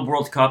the Club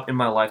World Cup in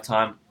my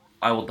lifetime,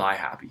 I will die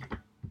happy.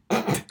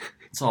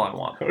 That's all I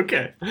want.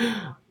 Okay.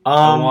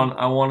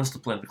 I want us to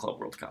play in the Club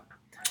World Cup.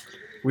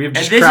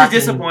 This is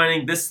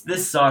disappointing. This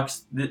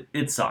sucks.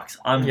 It sucks.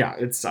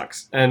 It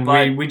sucks.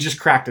 And we just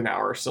cracked an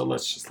hour, so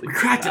let's just leave it. We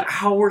cracked an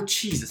hour?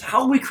 Jesus.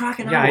 How did we crack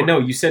an hour? Yeah, I know.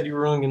 You said you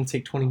were only going to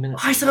take 20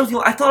 minutes. I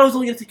thought I was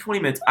only going to take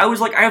 20 minutes. I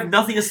was like, I have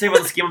nothing to say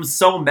about this game. I'm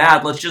so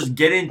mad. Let's just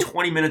get in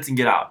 20 minutes and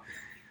get out.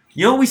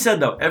 You know what we said,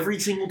 though? Every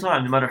single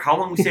time, no matter how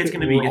long we say it's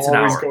going to be, it's an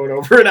hour. It's going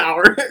over an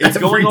hour. It's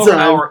going over an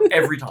hour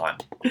every time.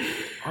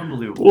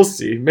 Unbelievable. We'll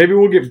see. Maybe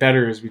we'll get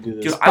better as we do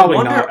this. Dude,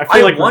 Probably not.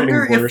 I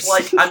wonder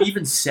if I'm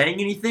even saying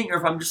anything or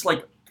if I'm just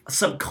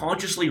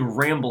subconsciously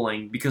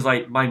rambling because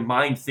my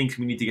mind thinks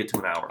we need to get to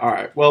an hour. All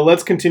right. Well,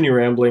 let's continue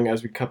rambling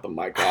as we cut the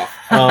mic off.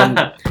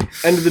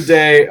 End of the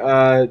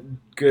day,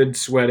 good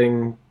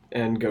sweating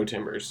and go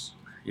Timbers.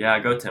 Yeah,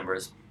 go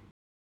Timbers.